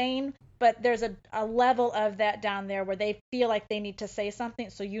they're saying, but there's a level of that down there where they feel like they need to say something,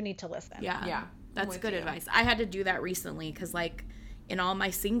 so you need to listen. Yeah. That's good advice. I had to do that recently because, in all my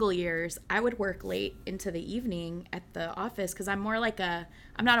single years, I would work late into the evening at the office because I'm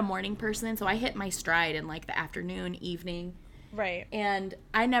not a morning person, so I hit my stride in the afternoon, evening. Right. And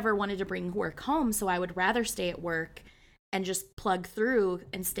I never wanted to bring work home, so I would rather stay at work and just plug through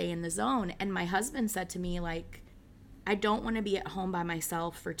and stay in the zone. And my husband said to me, I don't want to be at home by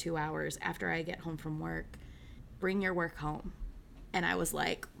myself for 2 hours after I get home from work. Bring your work home. And I was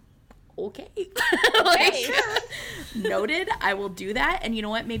like, okay. Noted. I will do that. And you know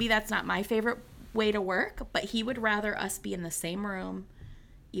what? Maybe that's not my favorite way to work, but he would rather us be in the same room,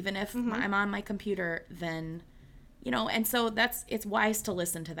 even if I'm on my computer, than... and so it's wise to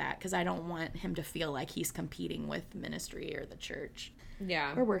listen to that, because I don't want him to feel like he's competing with ministry or the church.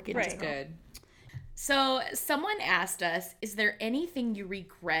 Yeah. We're working right. Good. So someone asked us, is there anything you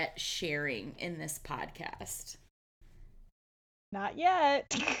regret sharing in this podcast? Not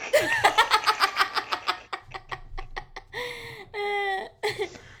yet.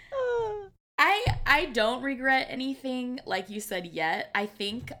 I don't regret anything, like you said, yet. I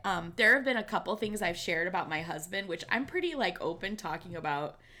think there have been a couple things I've shared about my husband, which I'm pretty open talking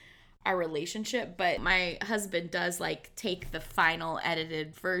about our relationship, but my husband does take the final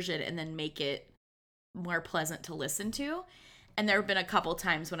edited version and then make it more pleasant to listen to. And there have been a couple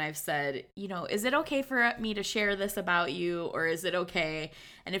times when I've said, is it okay for me to share this about you, or is it okay?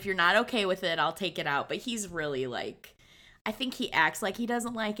 And if you're not okay with it, I'll take it out. But he's really I think he acts like he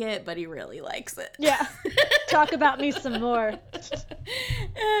doesn't like it, but he really likes it. Yeah. Talk about me some more.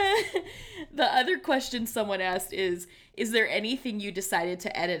 The other question someone asked is there anything you decided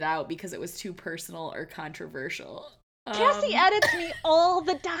to edit out because it was too personal or controversial? Cassie edits me all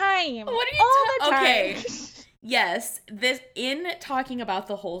the time. What are you talking about? Okay. Yes. In talking about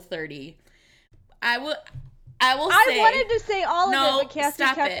the Whole30, I will say... I wanted to say all of it, but Cassie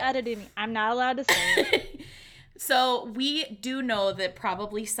kept editing me. I'm not allowed to say it. So we do know that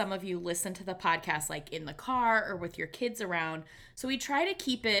probably some of you listen to the podcast in the car or with your kids around. So we try to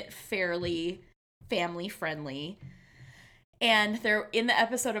keep it fairly family friendly. And there, in the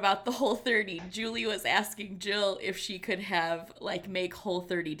episode about the Whole30, Julie was asking Jill if she could have make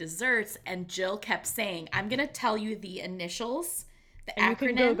Whole30 desserts, and Jill kept saying, "I'm gonna tell you the initials, the acronym, you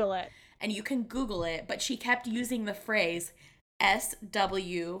can Google it, and you can Google it." But she kept using the phrase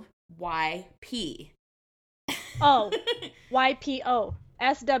SWYP. Oh, YPO.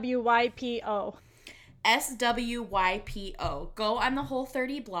 SWYPO. SWYPO. Go on the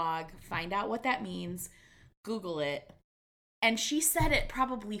Whole30 blog, find out what that means. Google it. And she said it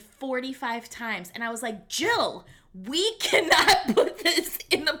probably 45 times. And I was like, Jill, we cannot put this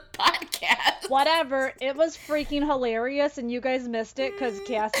in the podcast. Whatever. It was freaking hilarious, and you guys missed it because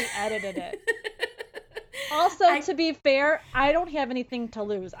Cassie edited it. Also, to be fair, I don't have anything to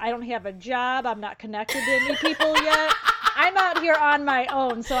lose. I don't have a job. I'm not connected to any people yet. I'm out here on my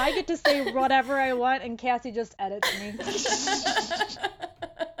own, so I get to say whatever I want, and Cassie just edits me.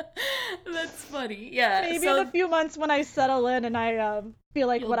 That's funny. Yeah. Maybe in a few months when I settle in and I feel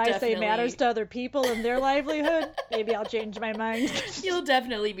like what I say matters to other people and their livelihood, maybe I'll change my mind. You'll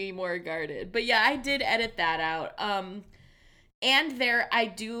definitely be more guarded. But yeah, I did edit that out. And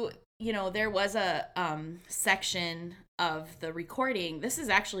there was a section of the recording. This has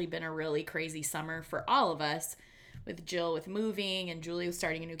actually been a really crazy summer for all of us, with Jill with moving and Julie was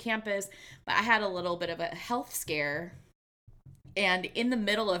starting a new campus. But I had a little bit of a health scare. And in the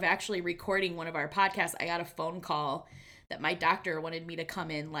middle of actually recording one of our podcasts, I got a phone call that my doctor wanted me to come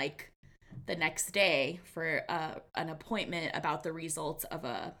in like the next day for an appointment about the results of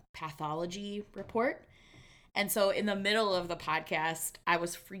a pathology report. And so in the middle of the podcast, I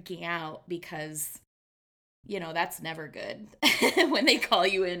was freaking out because, that's never good when they call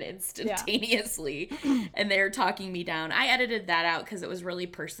you in instantaneously and they're talking me down. I edited that out because it was really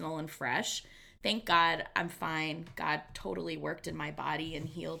personal and fresh. Thank God I'm fine. God totally worked in my body and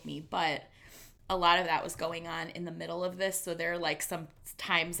healed me. But a lot of that was going on in the middle of this. So there are like some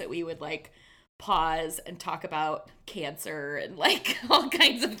times that we would like pause and talk about cancer and like all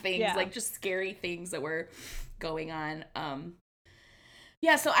kinds of things, like just scary things that were going on.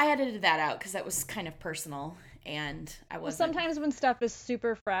 So I edited that out because that was kind of personal and I wasn't. Well, sometimes when stuff is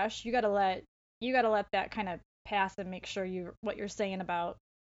super fresh, you gotta let that kind of pass and make sure what you're saying about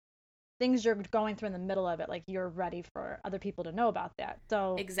things you're going through in the middle of it, like you're ready for other people to know about that.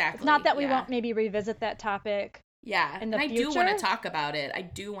 So exactly, it's not that we won't maybe revisit that topic. Yeah, in the future. I do want to talk about it. I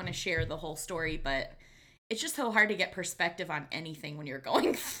do want to share the whole story, but it's just so hard to get perspective on anything when you're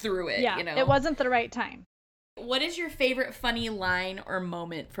going through it. Yeah, it wasn't the right time. What is your favorite funny line or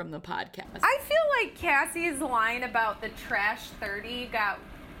moment from the podcast? I feel like Cassie's line about the trash 30 got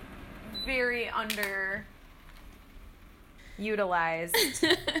very utilized.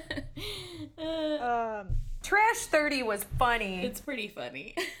 Trash 30 was funny. It's pretty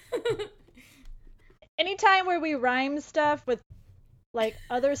funny. Anytime where we rhyme stuff with like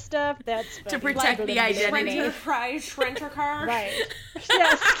other stuff, that's funny. To protect the identity. Shrenter car. Right.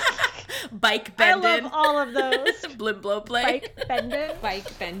 Yes. Bike bendin'. I love all of those. Blim blow play.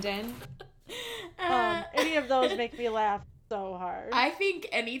 Bike bendin'. Any of those make me laugh so hard. I think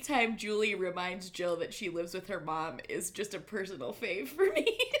anytime Julie reminds Jill that she lives with her mom is just a personal fave for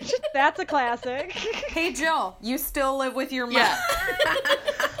me. That's a classic. Hey Jill, you still live with your mom? Yeah.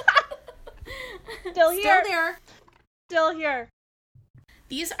 Still here. Still here.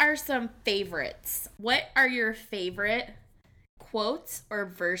 These are some favorites. What are your favorite quotes or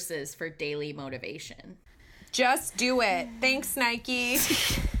verses for daily motivation? Just do it. Thanks, Nike.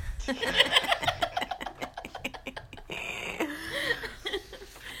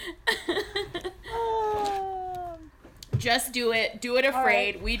 Just do it. Do it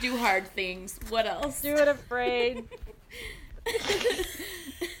afraid. Right. We do hard things. What else? Do it afraid.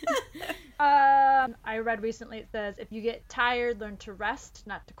 I read recently, it says, if you get tired, learn to rest,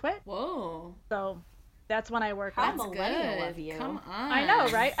 not to quit. Whoa. So that's when I work How on. millennial of you. Come on. I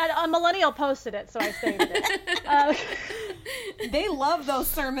know, right? A millennial posted it, so I saved it. They love those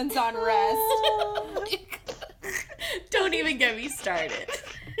sermons on rest. Don't even get me started.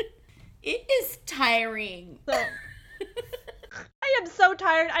 It is tiring. So, I am so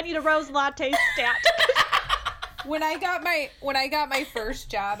tired. I need a rose latte stat. When I got my first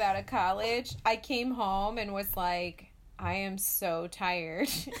job out of college, I came home and was like, I am so tired.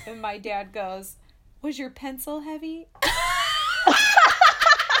 And my dad goes, was your pencil heavy?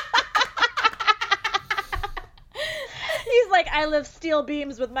 He's like, I lift steel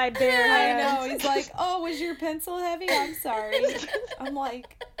beams with my bare hands. I know. He's like, oh, was your pencil heavy? I'm sorry. I'm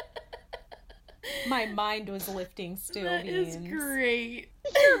like, my mind was lifting steel beams. That is great.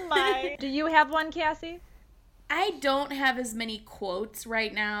 Your mind. Do you have one, Cassie? I don't have as many quotes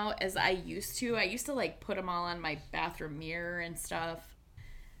right now as I used to. I used to like put them all on my bathroom mirror and stuff.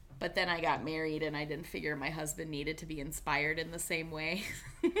 But then I got married and I didn't figure my husband needed to be inspired in the same way.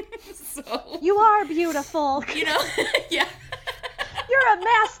 So you are beautiful. You know, yeah. You're a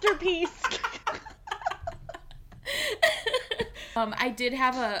masterpiece. I did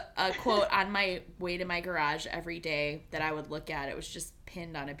have a quote on my way to my garage every day that I would look at. It was just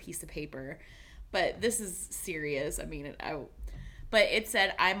pinned on a piece of paper. But this is serious. I mean, but it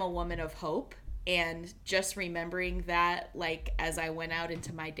said, I'm a woman of hope. And just remembering that, like, as I went out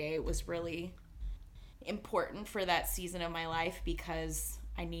into my day, was really important for that season of my life, because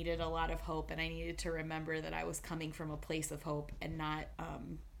I needed a lot of hope, and I needed to remember that I was coming from a place of hope and not,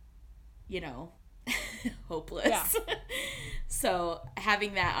 hopeless. Yeah. So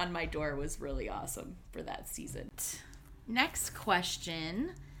having that on my door was really awesome for that season. Next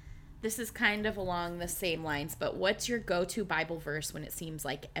question. This is kind of along the same lines, but what's your go-to Bible verse when it seems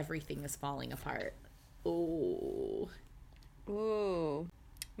like everything is falling apart? Ooh.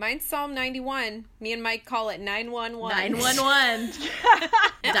 Mine's Psalm 91. Me and Mike call it 911. 911.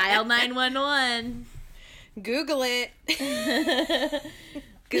 Dial 911. Google it.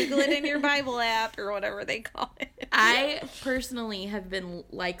 Google it in your Bible app or whatever they call it. I personally have been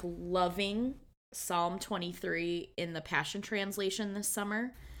like loving Psalm 23 in the Passion Translation this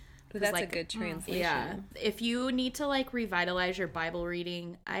summer. That's a good translation. Yeah. If you need to like revitalize your Bible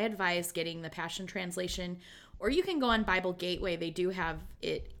reading, I advise getting the Passion Translation, or you can go on Bible Gateway. They do have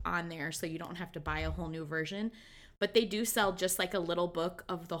it on there, so you don't have to buy a whole new version. But they do sell just like a little book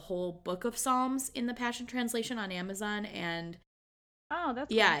of the whole book of Psalms in the Passion Translation on Amazon. And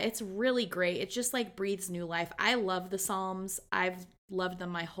that's yeah, cool. It's really great. It just like breathes new life. I love the Psalms. I've loved them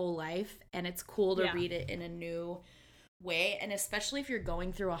my whole life, and it's cool to read it in a new way. And especially if you're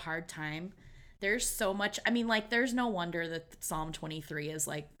going through a hard time, there's so much. I mean, like, there's no wonder that Psalm 23 is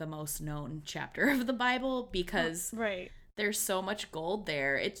like the most known chapter of the Bible, because there's so much gold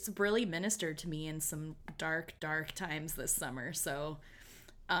there. It's really ministered to me in some dark times this summer. So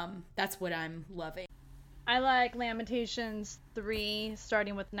that's what I'm loving. I like Lamentations 3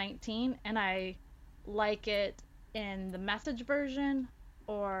 starting with 19, and I like it in the Message version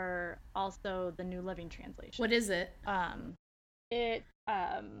or also the New Living Translation. What is it? Now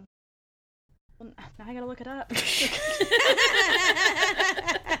I gotta look it up. Because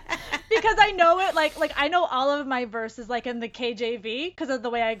I know it, like I know all of my verses like in the KJV because of the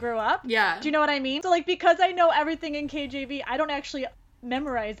way I grew up. Yeah. Do you know what I mean? So like, because I know everything in KJV, I don't actually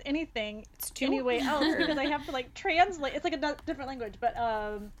memorize anything anyway else, because I have to like translate. It's like a different language, but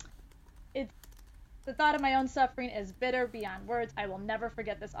it's the thought of my own suffering is bitter beyond words. I will never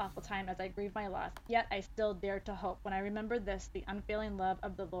forget this awful time as I grieve my loss. Yet I still dare to hope. When I remember this, the unfailing love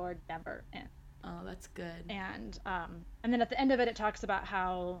of the Lord never ends. Oh, that's good. And then at the end of it, it talks about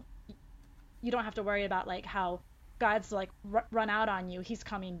how you don't have to worry about like how God's like run out on you. He's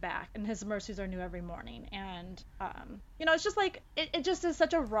coming back, and his mercies are new every morning. And it's just like it just is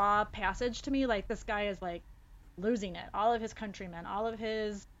such a raw passage to me. Like, this guy is like losing it. All of his countrymen, all of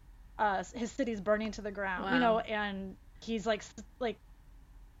his city's burning to the ground. Wow. And he's like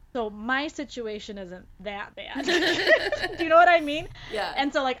so my situation isn't that bad. Do you know what I mean? Yeah.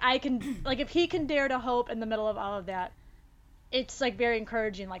 And so like I can, like, if he can dare to hope in the middle of all of that, it's like very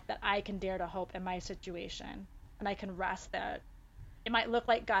encouraging, like that I can dare to hope in my situation, and I can rest that it might look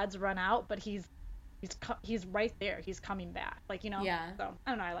like God's run out, but he's right there. He's coming back. Like, Yeah. So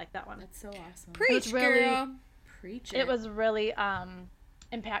I don't know. I like that one. That's so awesome. Preach, girl. Preach it was really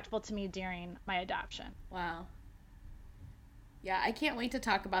impactful to me during my adoption. Wow. Yeah, I can't wait to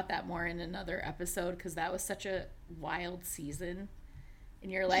talk about that more in another episode, because that was such a wild season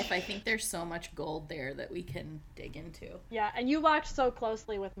in your life. I think there's so much gold there that we can dig into. Yeah, and you walked so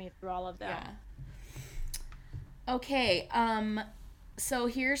closely with me through all of that. Yeah. Okay, so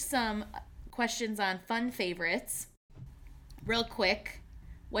here's some questions on fun favorites. Real quick,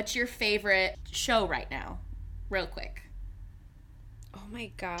 what's your favorite show right now? Real quick. Oh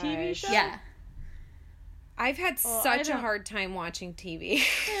my gosh. TV show? Yeah. I've had such a hard time watching TV.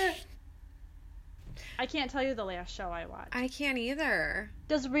 I can't tell you the last show I watched. I can't either.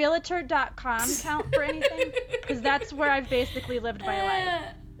 Does Realtor.com count for anything? Because that's where I've basically lived my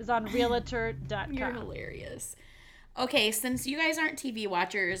life. Is on Realtor.com. You're hilarious. Okay, since you guys aren't TV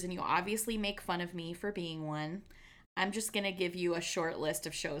watchers and you obviously make fun of me for being one, I'm just going to give you a short list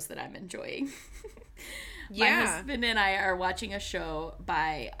of shows that I'm enjoying. My husband and I are watching a show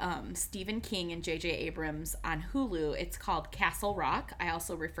by Stephen King and J.J. Abrams on Hulu. It's called Castle Rock. I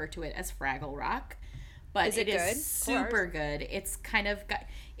also refer to it as Fraggle Rock. But it is super good. It's kind of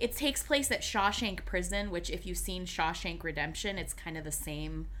it takes place at Shawshank Prison, which, if you've seen Shawshank Redemption, it's kind of the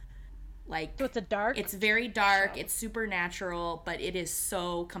same. Like, so it's very dark. It's supernatural, but it is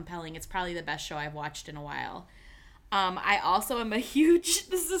so compelling. It's probably the best show I've watched in a while. I also am a huge,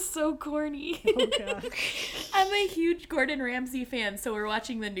 this is so corny. Oh, God. I'm a huge Gordon Ramsay fan, so we're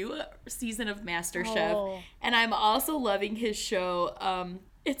watching the new season of MasterChef, and I'm also loving his show.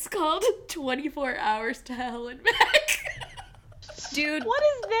 It's called 24 Hours to Hell and Back. Dude, what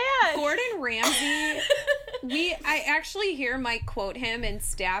is that? Gordon Ramsay I actually hear Mike quote him in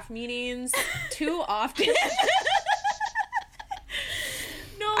staff meetings too often.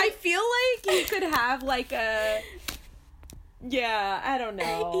 No. I feel like he could have like a... Yeah, I don't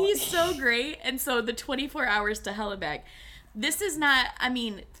know. He's so great. And so the 24 hours to hell and back. This is not,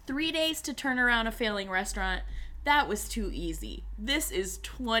 3 days to turn around a failing restaurant. That was too easy. This is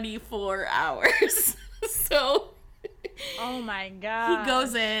 24 hours. So... Oh my God. He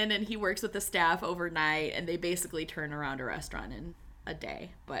goes in and he works with the staff overnight and they basically turn around a restaurant in a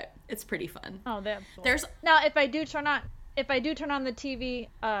day. But it's pretty fun. Oh, that's cool. There's... Now, if I do turn on the TV,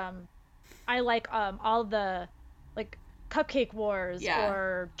 I like all the like Cupcake Wars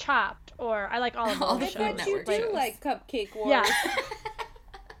or Chopped, or I like all of those shows. I bet you do like Cupcake Wars. Yeah.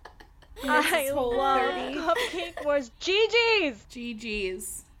 I love Cupcake Wars.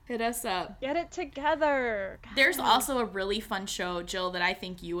 GG's. Hit us up. Get it together. God. There's also a really fun show, Jill, that I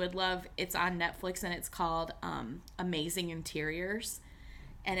think you would love. It's on Netflix and it's called Amazing Interiors.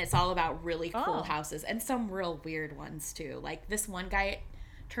 And it's all about really cool houses and some real weird ones too. Like this one guy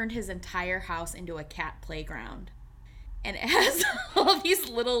turned his entire house into a cat playground. And it has all these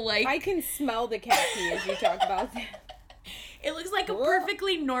little like... I can smell the cat pee as you talk about that. It looks like a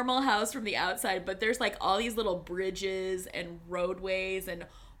perfectly normal house from the outside, but there's like all these little bridges and roadways and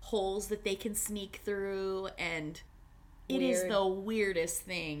holes that they can sneak through, and it is the weirdest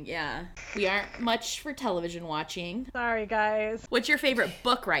thing. Yeah. We aren't much for television watching. Sorry, guys. What's your favorite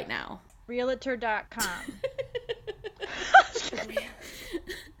book right now? Realtor.com.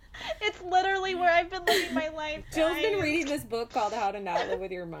 It's literally where I've been living my life. Jill's been reading this book called How to Not Live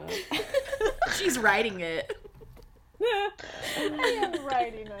With Your Mom. She's writing it. I am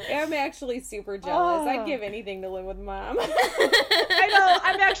writing it. I'm actually super jealous. I'd give anything to live with Mom. I know.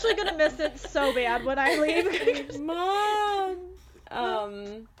 I'm actually going to miss it so bad when I leave. Mom!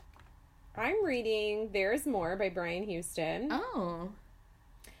 I'm reading There's More by Brian Houston. Oh.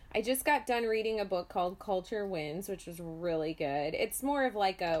 I just got done reading a book called Culture Wins, which was really good. It's more of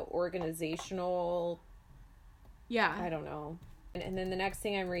like a organizational... Yeah. I don't know. And then the next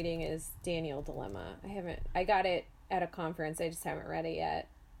thing I'm reading is Daniel Dilemma. I got it at a conference. I just haven't read it yet.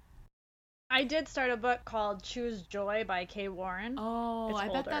 I did start a book called Choose Joy by Kay Warren. Oh, I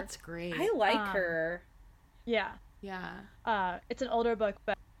bet that's great. I like her. Yeah. Yeah. It's an older book,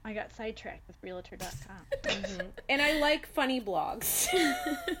 but I got sidetracked with Realtor.com. Mm-hmm. And I like funny blogs.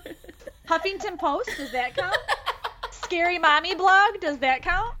 Huffington Post, does that count? Scary Mommy blog, does that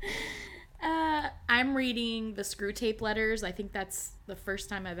count? I'm reading the Screw Tape Letters. I think that's the first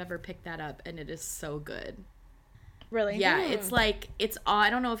time I've ever picked that up, and it is so good. Really? Yeah, it's like, I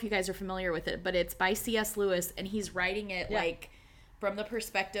don't know if you guys are familiar with it, but it's by C.S. Lewis, and he's writing it like from the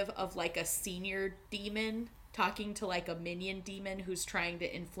perspective of like a senior demon talking to like a minion demon who's trying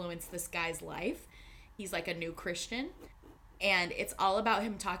to influence this guy's life. He's like a new Christian, and it's all about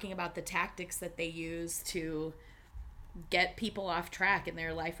him talking about the tactics that they use to get people off track in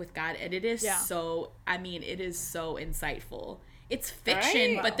their life with God, and it is so insightful. It's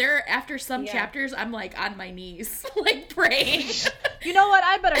fiction, but after some chapters, I'm like on my knees, like praying. You know what?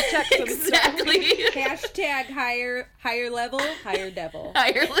 I better check some exactly. Hashtag higher level, higher devil.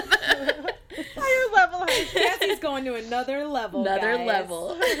 Higher level. Higher level. Cassie's going to another level.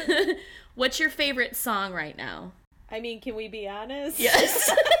 Level. What's your favorite song right now? I mean, can we be honest?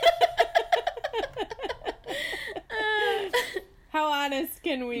 Yes. How honest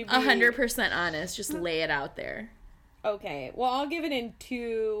can we be? 100% honest. Just lay it out there. Okay. Well, I'll give it in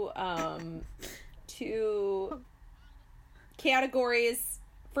two categories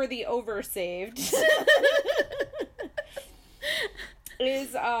for the oversaved.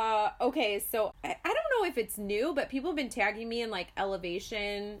 Okay, so I don't know if it's new, but people have been tagging me in like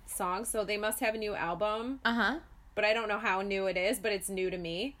Elevation songs, so they must have a new album. Uh-huh. But I don't know how new it is, but it's new to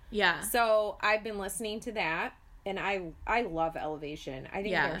me. Yeah. So I've been listening to that. And I love Elevation. I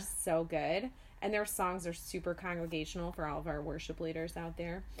think they're so good. And their songs are super congregational for all of our worship leaders out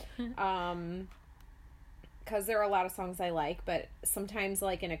there. Because there are a lot of songs I like, but sometimes,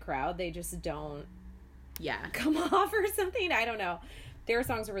 like, in a crowd, they just don't come off or something. I don't know. Their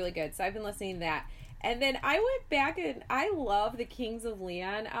songs are really good. So I've been listening to that. And then I went back and I love the Kings of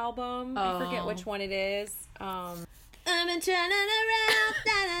Leon album. I forget which one it is. I've been turning around.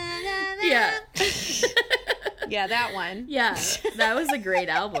 Yeah. Yeah, that one. Yeah, that was a great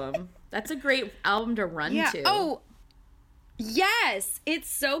album. That's a great album to run to. Oh, yes. It's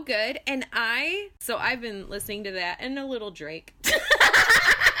so good. And I've been listening to that and a little Drake.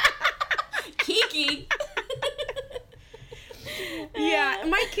 Kiki. Yeah,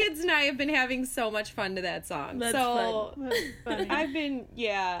 my kids and I have been having so much fun to that song. That's fun. That's funny. I've been,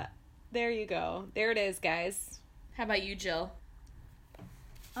 There you go. There it is, guys. How about you, Jill?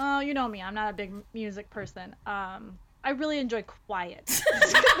 Oh, you know me. I'm not a big music person. I really enjoy quiet.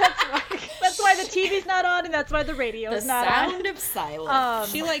 That's why the TV's not on, and that's why the radio's not on. The sound of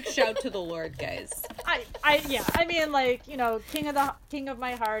silence. She shout to the Lord, guys. I mean, like, you know, King of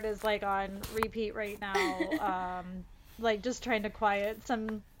My Heart is like on repeat right now. Like just trying to quiet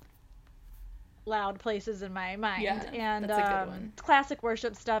some loud places in my mind. Yeah, and that's a good one. Classic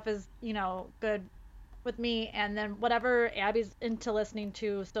worship stuff is, you know, good with me, and then whatever Abby's into listening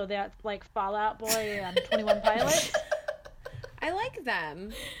to, so that's like Fall Out Boy and 21 Pilots. I like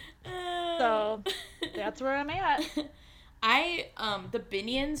them. So that's where I'm at. The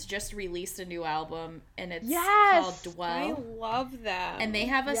Binions just released a new album, and it's Yes! called Dwell. I love them. And they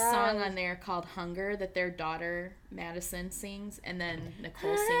have a Yes. song on there called Hunger that their daughter Madison sings, and then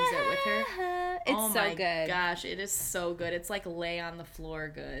Nicole sings it with her. It's so good. Gosh, it is so good. It's like lay on the floor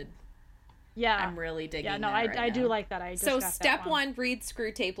good. Yeah. I'm really digging Yeah, no, that right I now. do like that. I just So got step that one, read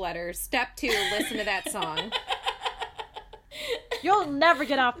Screw Tape Letters. Step two, listen to that song. You'll never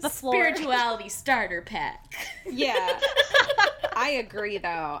get off the floor. Spirituality starter pack. Yeah. I agree,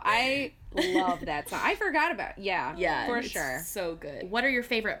 though. I love that song. I forgot about it. Yeah, for it's sure. So good. What are your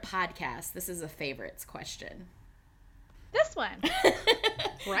favorite podcasts? This is a favorites question. This one.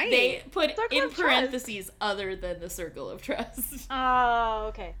 Right. They put Circle in of Trust. parentheses other than the Circle of Trust. Oh,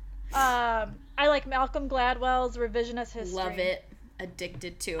 okay. I like Malcolm Gladwell's Revisionist History. Love it.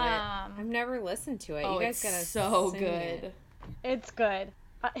 Addicted to it. I've never listened to it. Oh, You guys it's gotta so sing good. it. It's good.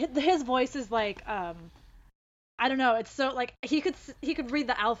 His voice is like, I don't know. It's so like he could read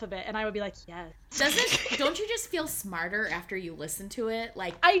the alphabet, and I would be like, yes. Don't you just feel smarter after you listen to it?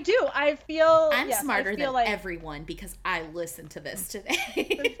 Like I do. I feel I'm smarter than like, everyone because I listened to this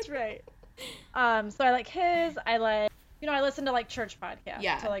today. That's right. So I like his. I like, you know, I listen to like church podcasts.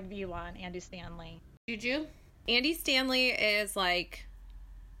 Yeah. To like V1, Andy Stanley. Juju? Andy Stanley is like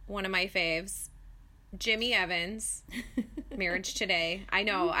one of my faves. Jimmy Evans, Marriage Today. I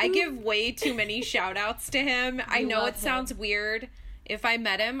know. I give way too many shout outs to him. I know it sounds weird. If I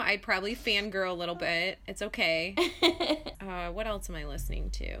met him, I'd probably fangirl a little bit. It's okay. What else am I listening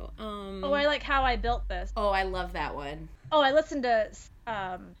to? Oh, I like How I Built This. Oh, I love that one. Oh, I listened to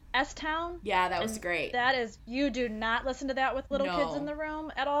S-Town. Yeah, that was great. That is, you do not listen to that with little No. kids in the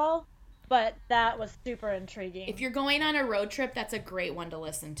room at all. But that was super intriguing. If you're going on a road trip, that's a great one to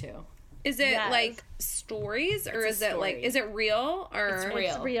listen to. Is it Yes. like stories or It's a is it like, story. is it real or? It's real.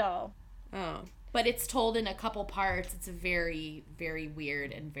 It's real. Oh. But it's told in a couple parts. It's very, very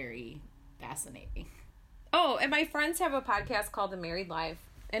weird and very fascinating. Oh, and my friends have a podcast called The Married Life,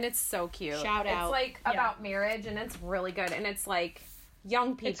 and it's so cute. Shout out. It's like about marriage, and it's really good. And it's like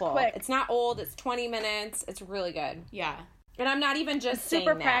young people. quick. It's not old. It's 20 minutes. It's really good. Yeah. And I'm not even just saying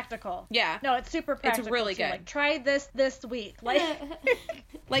Super that. practical. Yeah. No, it's super practical. really too. good. Like, try this week. Like,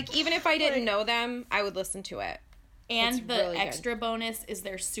 Like, even if I didn't know them, I would listen to it. And It's the really good. extra bonus is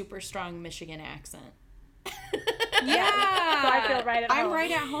their super strong Michigan accent. Yeah. So I feel right at I'm home.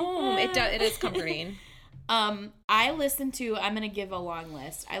 right at home. It is comforting. I listened to, I'm going to give a long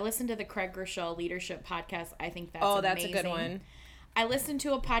list. I listened to the Craig Groeschel Leadership Podcast. I think that's amazing. That's a good one. I listened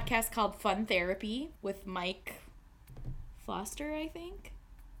to a podcast called Fun Therapy with Mike Foster, I think.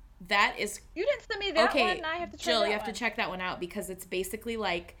 That is you didn't send me that okay, one. I have to check Jill, that you have one. to check that one out because it's basically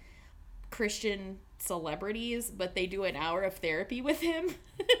like Christian celebrities, but they do an hour of therapy with him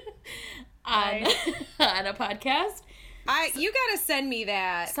on a podcast. You gotta send me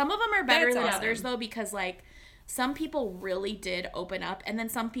that. Some of them are better That's than awesome. others though, because like some people really did open up, and then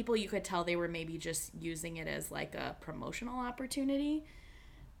some people you could tell they were maybe just using it as like a promotional opportunity.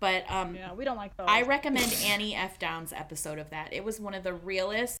 But Yeah, we don't like those. I recommend Annie F. Down's episode of that. It was one of the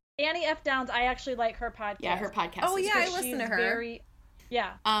realest. Annie F. Downs, I actually like her podcast. Yeah, her podcast. Oh, is yeah, great. I listen to her. Very,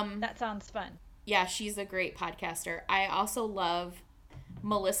 yeah, Um, that sounds fun. yeah, she's a great podcaster. I also love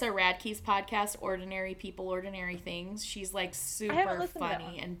Melissa Radke's podcast, Ordinary People, Ordinary Things. She's like super listened to that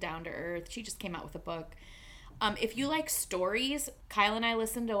funny and down to earth. She just came out with a book. If you like stories, Kyle and I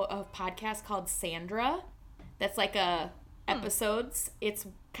listened to a podcast called Sandra. That's like episodes. It's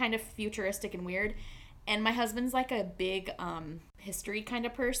kind of futuristic and weird. And my husband's like a big history kind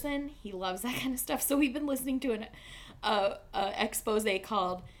of person. He loves that kind of stuff. So we've been listening to an expose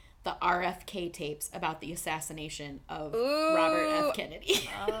called The RFK Tapes about the assassination of Robert F. Kennedy.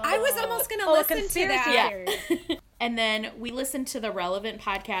 I was almost gonna Oh, a listen to conspiracy that. theory. And then we listen to the Relevant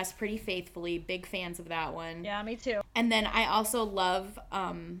podcast pretty faithfully. Big fans of that one. Yeah, me too. And then I also love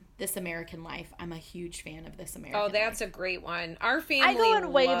This American Life. I'm a huge fan of This American Life. Oh, that's a great one. Our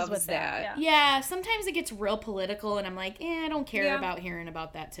family loves that. Yeah, sometimes it gets real political, and I'm like, I don't care about hearing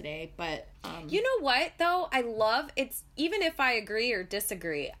about that today. But you know what, though? I love it's even if I agree or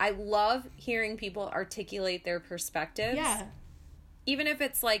disagree, I love hearing people articulate their perspectives. Yeah. Even if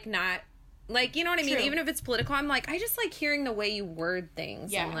it's like not like, you know what I mean? Even if it's political, I'm like, I just like hearing the way you word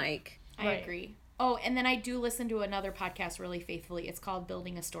things. Yeah. And like, I agree. Oh, and then I do listen to another podcast really faithfully. It's called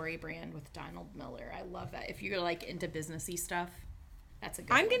Building a Story Brand with Donald Miller. I love that. If you're like into businessy stuff, that's a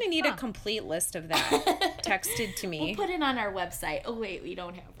good I'm going to need a complete list of that texted to me. We'll put it on our website. Oh, wait, we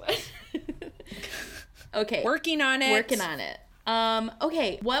don't have one. Okay. Working on it.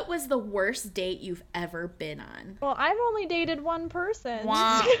 Okay, what was the worst date you've ever been on? Well, I've only dated one person.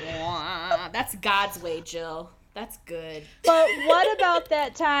 Wah, wah. That's God's way, Jill. That's good. But what about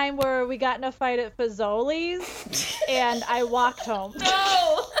that time where we got in a fight at Fazoli's and I walked home?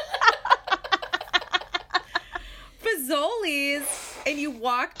 No! Fazoli's and you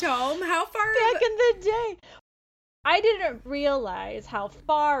walked home? How far? Back in the day. I didn't realize how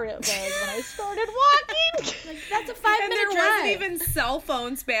far it was when I started walking. Like, that's a 5-minute drive. And there wasn't even cell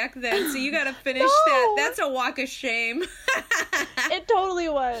phones back then, so you gotta finish that. That's a walk of shame. It totally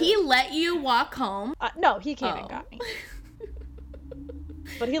was. He let you walk home? No, he came and got me.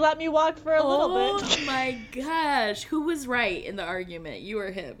 But he let me walk for a little bit. Oh my gosh. Who was right in the argument? You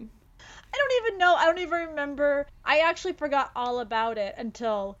or him? I don't even know. I don't even remember. I actually forgot all about it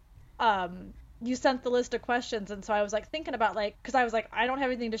until you sent the list of questions, and so I was like thinking about because I was like, I don't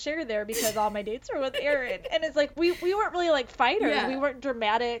have anything to share there because all my dates are with Aaron, and it's like we weren't really like fighters. Yeah. We weren't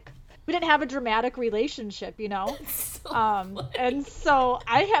dramatic. We didn't have a dramatic relationship, you know. And so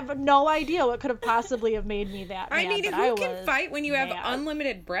I have no idea what could have possibly have made me that mad. I mean, who can fight when you have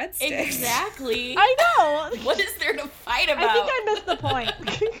unlimited breadsticks? Exactly. I know. What is there to fight about? I think I missed the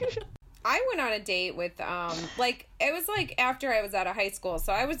point. I went on a date with, it was like after I was out of high school.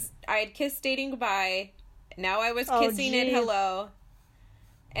 So I had kissed dating goodbye. Now I was kissing it hello.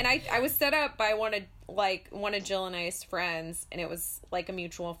 And I was set up by one of Jill and I's friends, and it was like a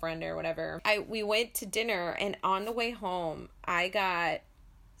mutual friend or whatever. We went to dinner, and on the way home, I got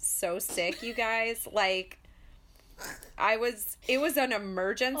so sick, you guys. Like, it was an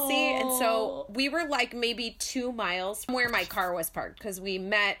emergency, and so we were like maybe 2 miles from where my car was parked because we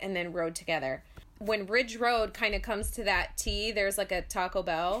met and then rode together. When Ridge Road kind of comes to that T, there's like a Taco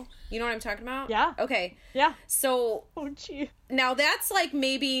Bell. You know what I'm talking about? Yeah. Okay. Yeah. So, gee. Now that's like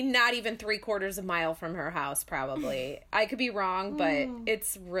maybe not even 3/4 of a mile from her house, probably. I could be wrong, but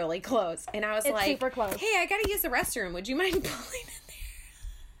it's really close. And I was it's super close. Hey, I gotta use the restroom. Would you mind pulling in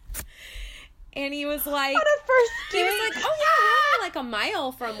there? And he was like, what a first date. He was like, oh yeah, we're like a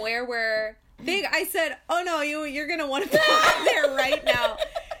mile from where we're big. I said, oh no, you're gonna want to pull in there right now.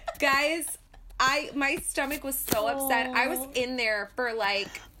 Guys, my stomach was so upset. I was in there for like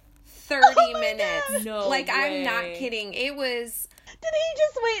 30 minutes. No like way. I'm not kidding. It was. Did he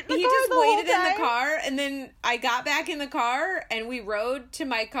just wait in the car? He just the waited whole time? in the car, and then I got back in the car, and we rode to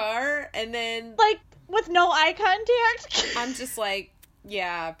my car, and then like with no eye contact. I'm just like,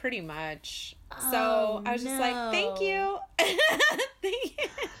 yeah, pretty much. So I was just like, thank you. Thank you.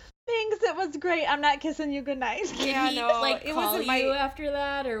 Thanks, it was great. I'm not kissing you goodnight. Yeah, no, like it wasn't you after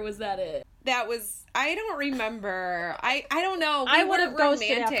that, or was that it? That was, I don't remember. I don't know. I would have ghosted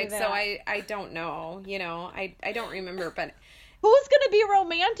romantic, after that. So I don't know. You know, I don't remember, but. Who's gonna be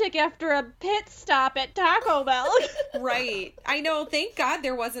romantic after a pit stop at Taco Bell? Right. I know. Thank God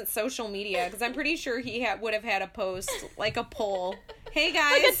there wasn't social media, because I'm pretty sure he would have had a post, like a poll. Hey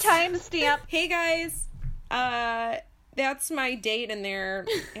guys. Like a timestamp. Hey guys. That's my date, and they're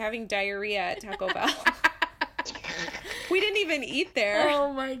having diarrhea at Taco Bell. We didn't even eat there.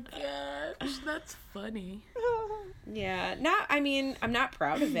 Oh my gosh, that's funny. Yeah. I'm not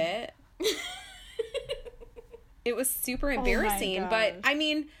proud of it. It was super embarrassing, but I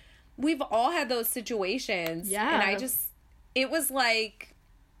mean, we've all had those situations. Yeah. And it was like,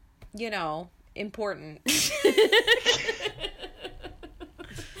 important.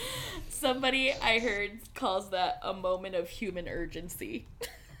 Somebody I heard calls that a moment of human urgency.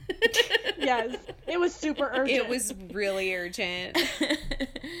 Yes, it was super urgent. It was really urgent.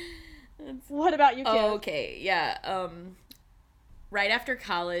 What about you, Kim? Oh, okay, yeah. Right after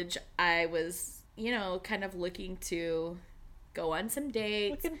college, I was, kind of looking to go on some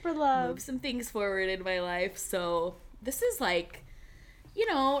dates. Looking for love. Move some things forward in my life. So this is like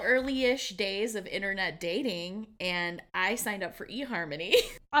early-ish days of internet dating, and I signed up for eHarmony.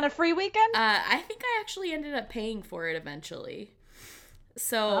 On a free weekend? I think I actually ended up paying for it eventually.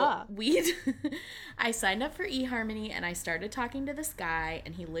 So I signed up for eHarmony, and I started talking to this guy,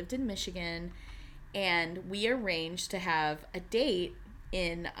 and he lived in Michigan, and we arranged to have a date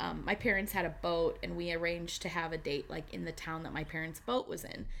in, my parents had a boat, and we arranged to have a date, like, in the town that my parents' boat was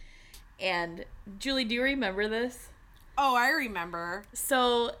in. And, Julie, do you remember this? Oh, I remember.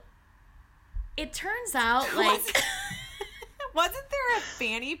 So, it turns out, like... Wasn't there a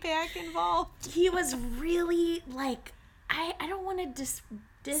fanny pack involved? He was really, like... I don't want to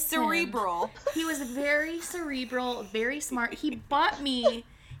diss cerebral. Him. He was very cerebral, very smart. He brought me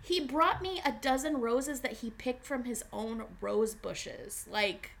a dozen roses that he picked from his own rose bushes.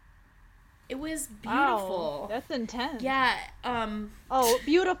 Like, it was beautiful. Wow, that's intense. Yeah. Oh,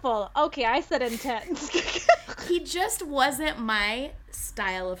 beautiful. Okay, I said intense. He just wasn't my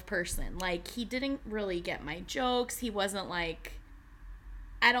style of person. Like, he didn't really get my jokes. He wasn't like...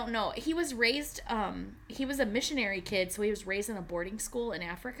 I don't know. He was raised, he was a missionary kid, so he was raised in a boarding school in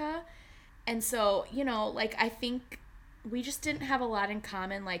Africa. And so, like, I think we just didn't have a lot in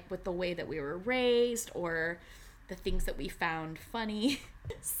common, like, with the way that we were raised or the things that we found funny.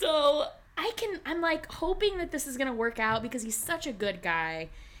 So I'm, like, hoping that this is going to work out because he's such a good guy.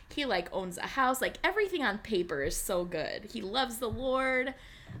 He, like, owns a house. Like, everything on paper is so good. He loves the Lord.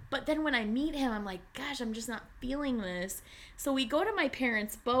 But then when I meet him, I'm like, gosh, I'm just not feeling this. So we go to my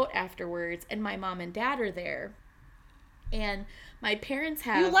parents' boat afterwards, and my mom and dad are there. And my parents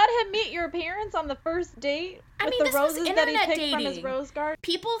have... You let him meet your parents on the first date? With the roses that he picked from his rose garden?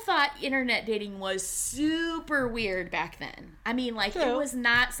 People thought internet dating was super weird back then. I mean, like, True. It was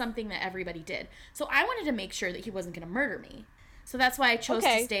not something that everybody did. So I wanted to make sure that he wasn't going to murder me. So that's why I chose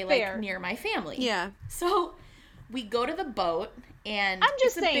to stay, like, near my family. Yeah. So we go to the boat... And I'm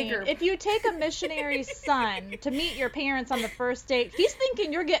just saying, if you take a missionary's son to meet your parents on the first date, he's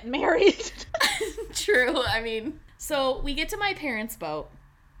thinking you're getting married. True. I mean, so we get to my parents' boat.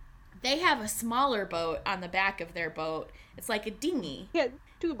 They have a smaller boat on the back of their boat. It's like a dinghy. Yeah,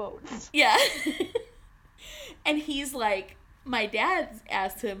 2 boats. Yeah. And he's like, my dad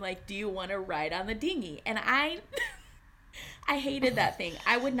asked him, like, do you want to ride on the dinghy? And I hated that thing.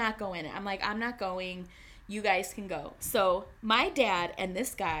 I would not go in it. I'm like, I'm not going. You guys can go. So my dad and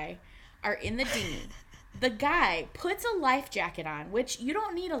this guy are in the dinghy. The guy puts a life jacket on, which you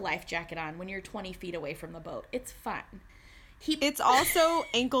don't need a life jacket on when you're 20 feet away from the boat. It's fine. It's also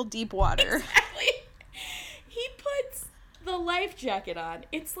ankle deep water. Exactly. He puts the life jacket on.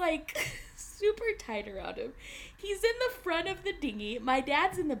 It's like super tight around him. He's in the front of the dinghy. My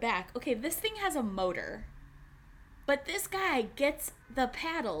dad's in the back. Okay, this thing has a motor. But this guy gets the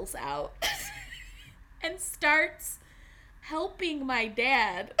paddles out. And starts helping my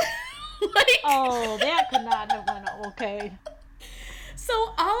dad. Oh, that could not have went okay. So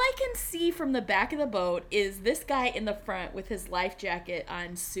all I can see from the back of the boat is this guy in the front with his life jacket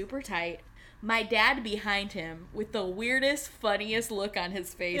on super tight. My dad behind him with the weirdest, funniest look on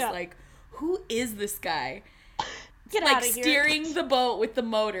his face. Yeah. Like, who is this guy? Get out of here. Steering the boat with the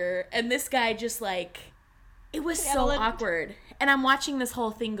motor. And this guy just like... It was so awkward. And I'm watching this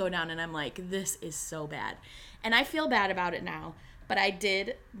whole thing go down, and I'm like, this is so bad. And I feel bad about it now, but I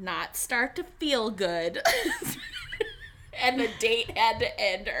did not start to feel good. And the date had to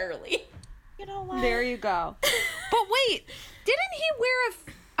end early. You know what? There you go. But wait, didn't he wear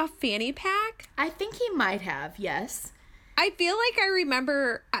a fanny pack? I think he might have, yes. I feel like I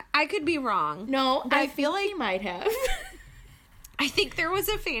remember, I could be wrong. No, I feel like he might have. I think there was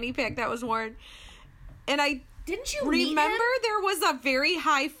a fanny pack that was worn. And I didn't you remember there was a very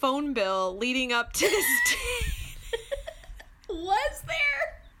high phone bill leading up to this date. Was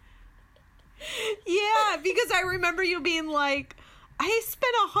there? Yeah, because I remember you being like, I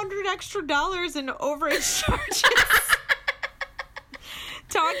spent $100 extra in overage charges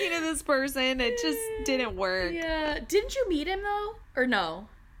talking to this person. It just didn't work. Yeah. Didn't you meet him though? Or no?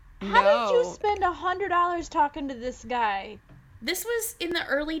 How did you spend $100 talking to this guy? This was in the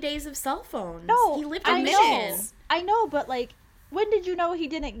early days of cell phones. No, he lived in Michigan. I know, but like, when did you know he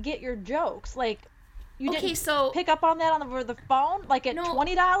didn't get your jokes? Like, you didn't pick up on that over the phone? Like at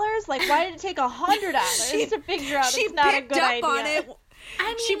 $20? Like, why did it take $100 to figure out it's not a good idea? On it. I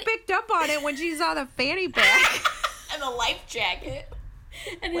mean, she picked up on it when she's on a fanny pack and a life jacket,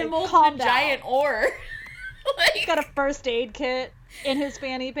 and him holding a giant oar. He's got a first aid kit in his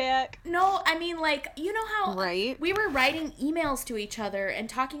fanny pack. No, I mean, like, you know how right? We were writing emails to each other and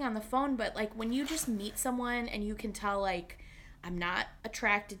talking on the phone, but like when you just meet someone and you can tell, like, I'm not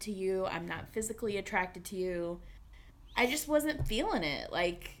attracted to you, I'm not physically attracted to you, I just wasn't feeling it.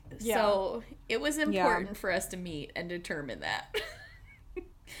 Like, so it was important for us to meet and determine that.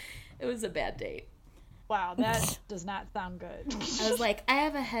 It was a bad date. Wow, that does not sound good. I was like, I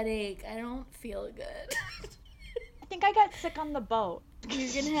have a headache. I don't feel good. I think I got sick on the boat.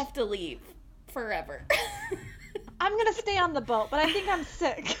 You're going to have to leave forever. I'm going to stay on the boat, but I think I'm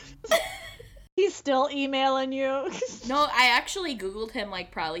sick. He's still emailing you. No, I actually Googled him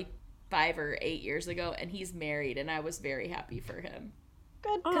like probably 5 or 8 years ago, and he's married, and I was very happy for him.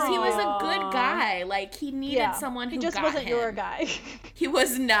 Good. Because he was a good guy. Like, he needed someone who got him. He just wasn't your guy. He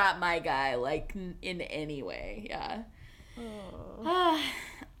was not my guy, like, in any way. Yeah.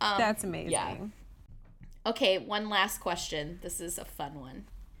 That's amazing. Yeah. Okay, one last question. This is a fun one.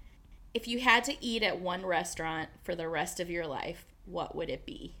 If you had to eat at one restaurant for the rest of your life, what would it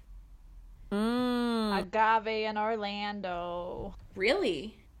be? Agave in Orlando.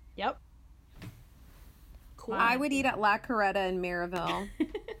 Really? Yep. Cool. I would eat at La Coretta in Maryville.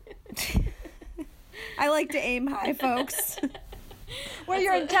 I like to aim high, folks. Where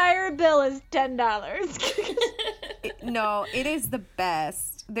your entire bill is $10. No, it is the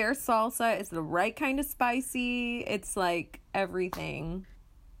best. Their salsa is the right kind of spicy. It's like everything.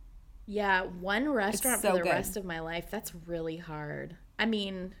 Yeah, one restaurant for the rest of my life. That's really hard. I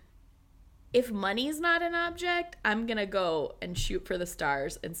mean, if money's not an object, I'm going to go and shoot for the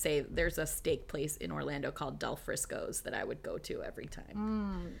stars and say there's a steak place in Orlando called Del Frisco's that I would go to every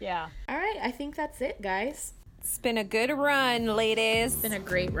time. Yeah. All right, I think that's it, guys. It's been a good run, ladies. It's been a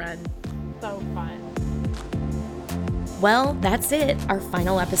great run. So fun. Well, that's it, our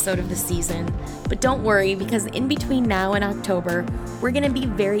final episode of the season. But don't worry, because in between now and October, we're going to be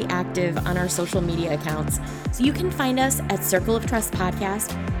very active on our social media accounts. So you can find us at Circle of Trust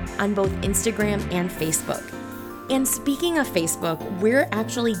Podcast on both Instagram and Facebook. And speaking of Facebook, we're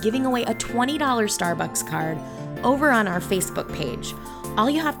actually giving away a $20 Starbucks card over on our Facebook page. All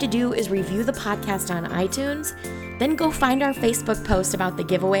you have to do is review the podcast on iTunes, then go find our Facebook post about the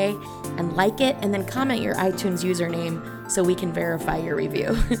giveaway and like it, and then comment your iTunes username so we can verify your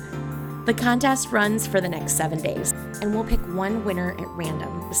review. The contest runs for the next 7 days, and we'll pick one winner at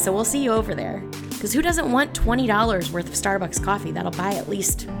random. So we'll see you over there. Because who doesn't want $20 worth of Starbucks coffee? That'll buy at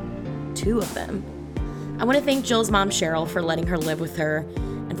least 2 of them. I want to thank Jill's mom, Cheryl, for letting her live with her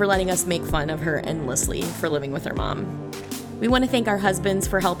and for letting us make fun of her endlessly for living with her mom. We want to thank our husbands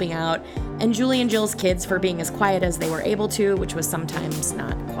for helping out, and Julie and Jill's kids for being as quiet as they were able to, which was sometimes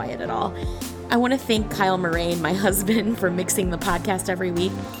not quiet at all. I want to thank Kyle Moraine, my husband, for mixing the podcast every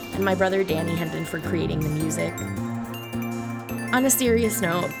week, and my brother Danny Hendon for creating the music. On a serious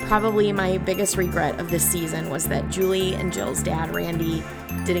note, probably my biggest regret of this season was that Julie and Jill's dad, Randy,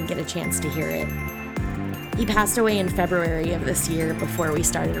 didn't get a chance to hear it. He passed away in February of this year before we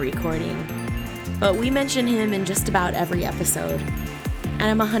started recording. But we mention him in just about every episode, and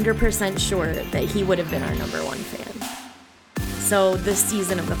I'm 100% sure that he would have been our number one fan. So this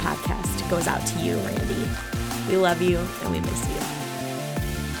season of the podcast goes out to you, Randy. We love you, and we miss you.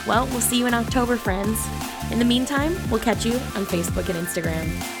 Well, we'll see you in October, friends. In the meantime, we'll catch you on Facebook and Instagram.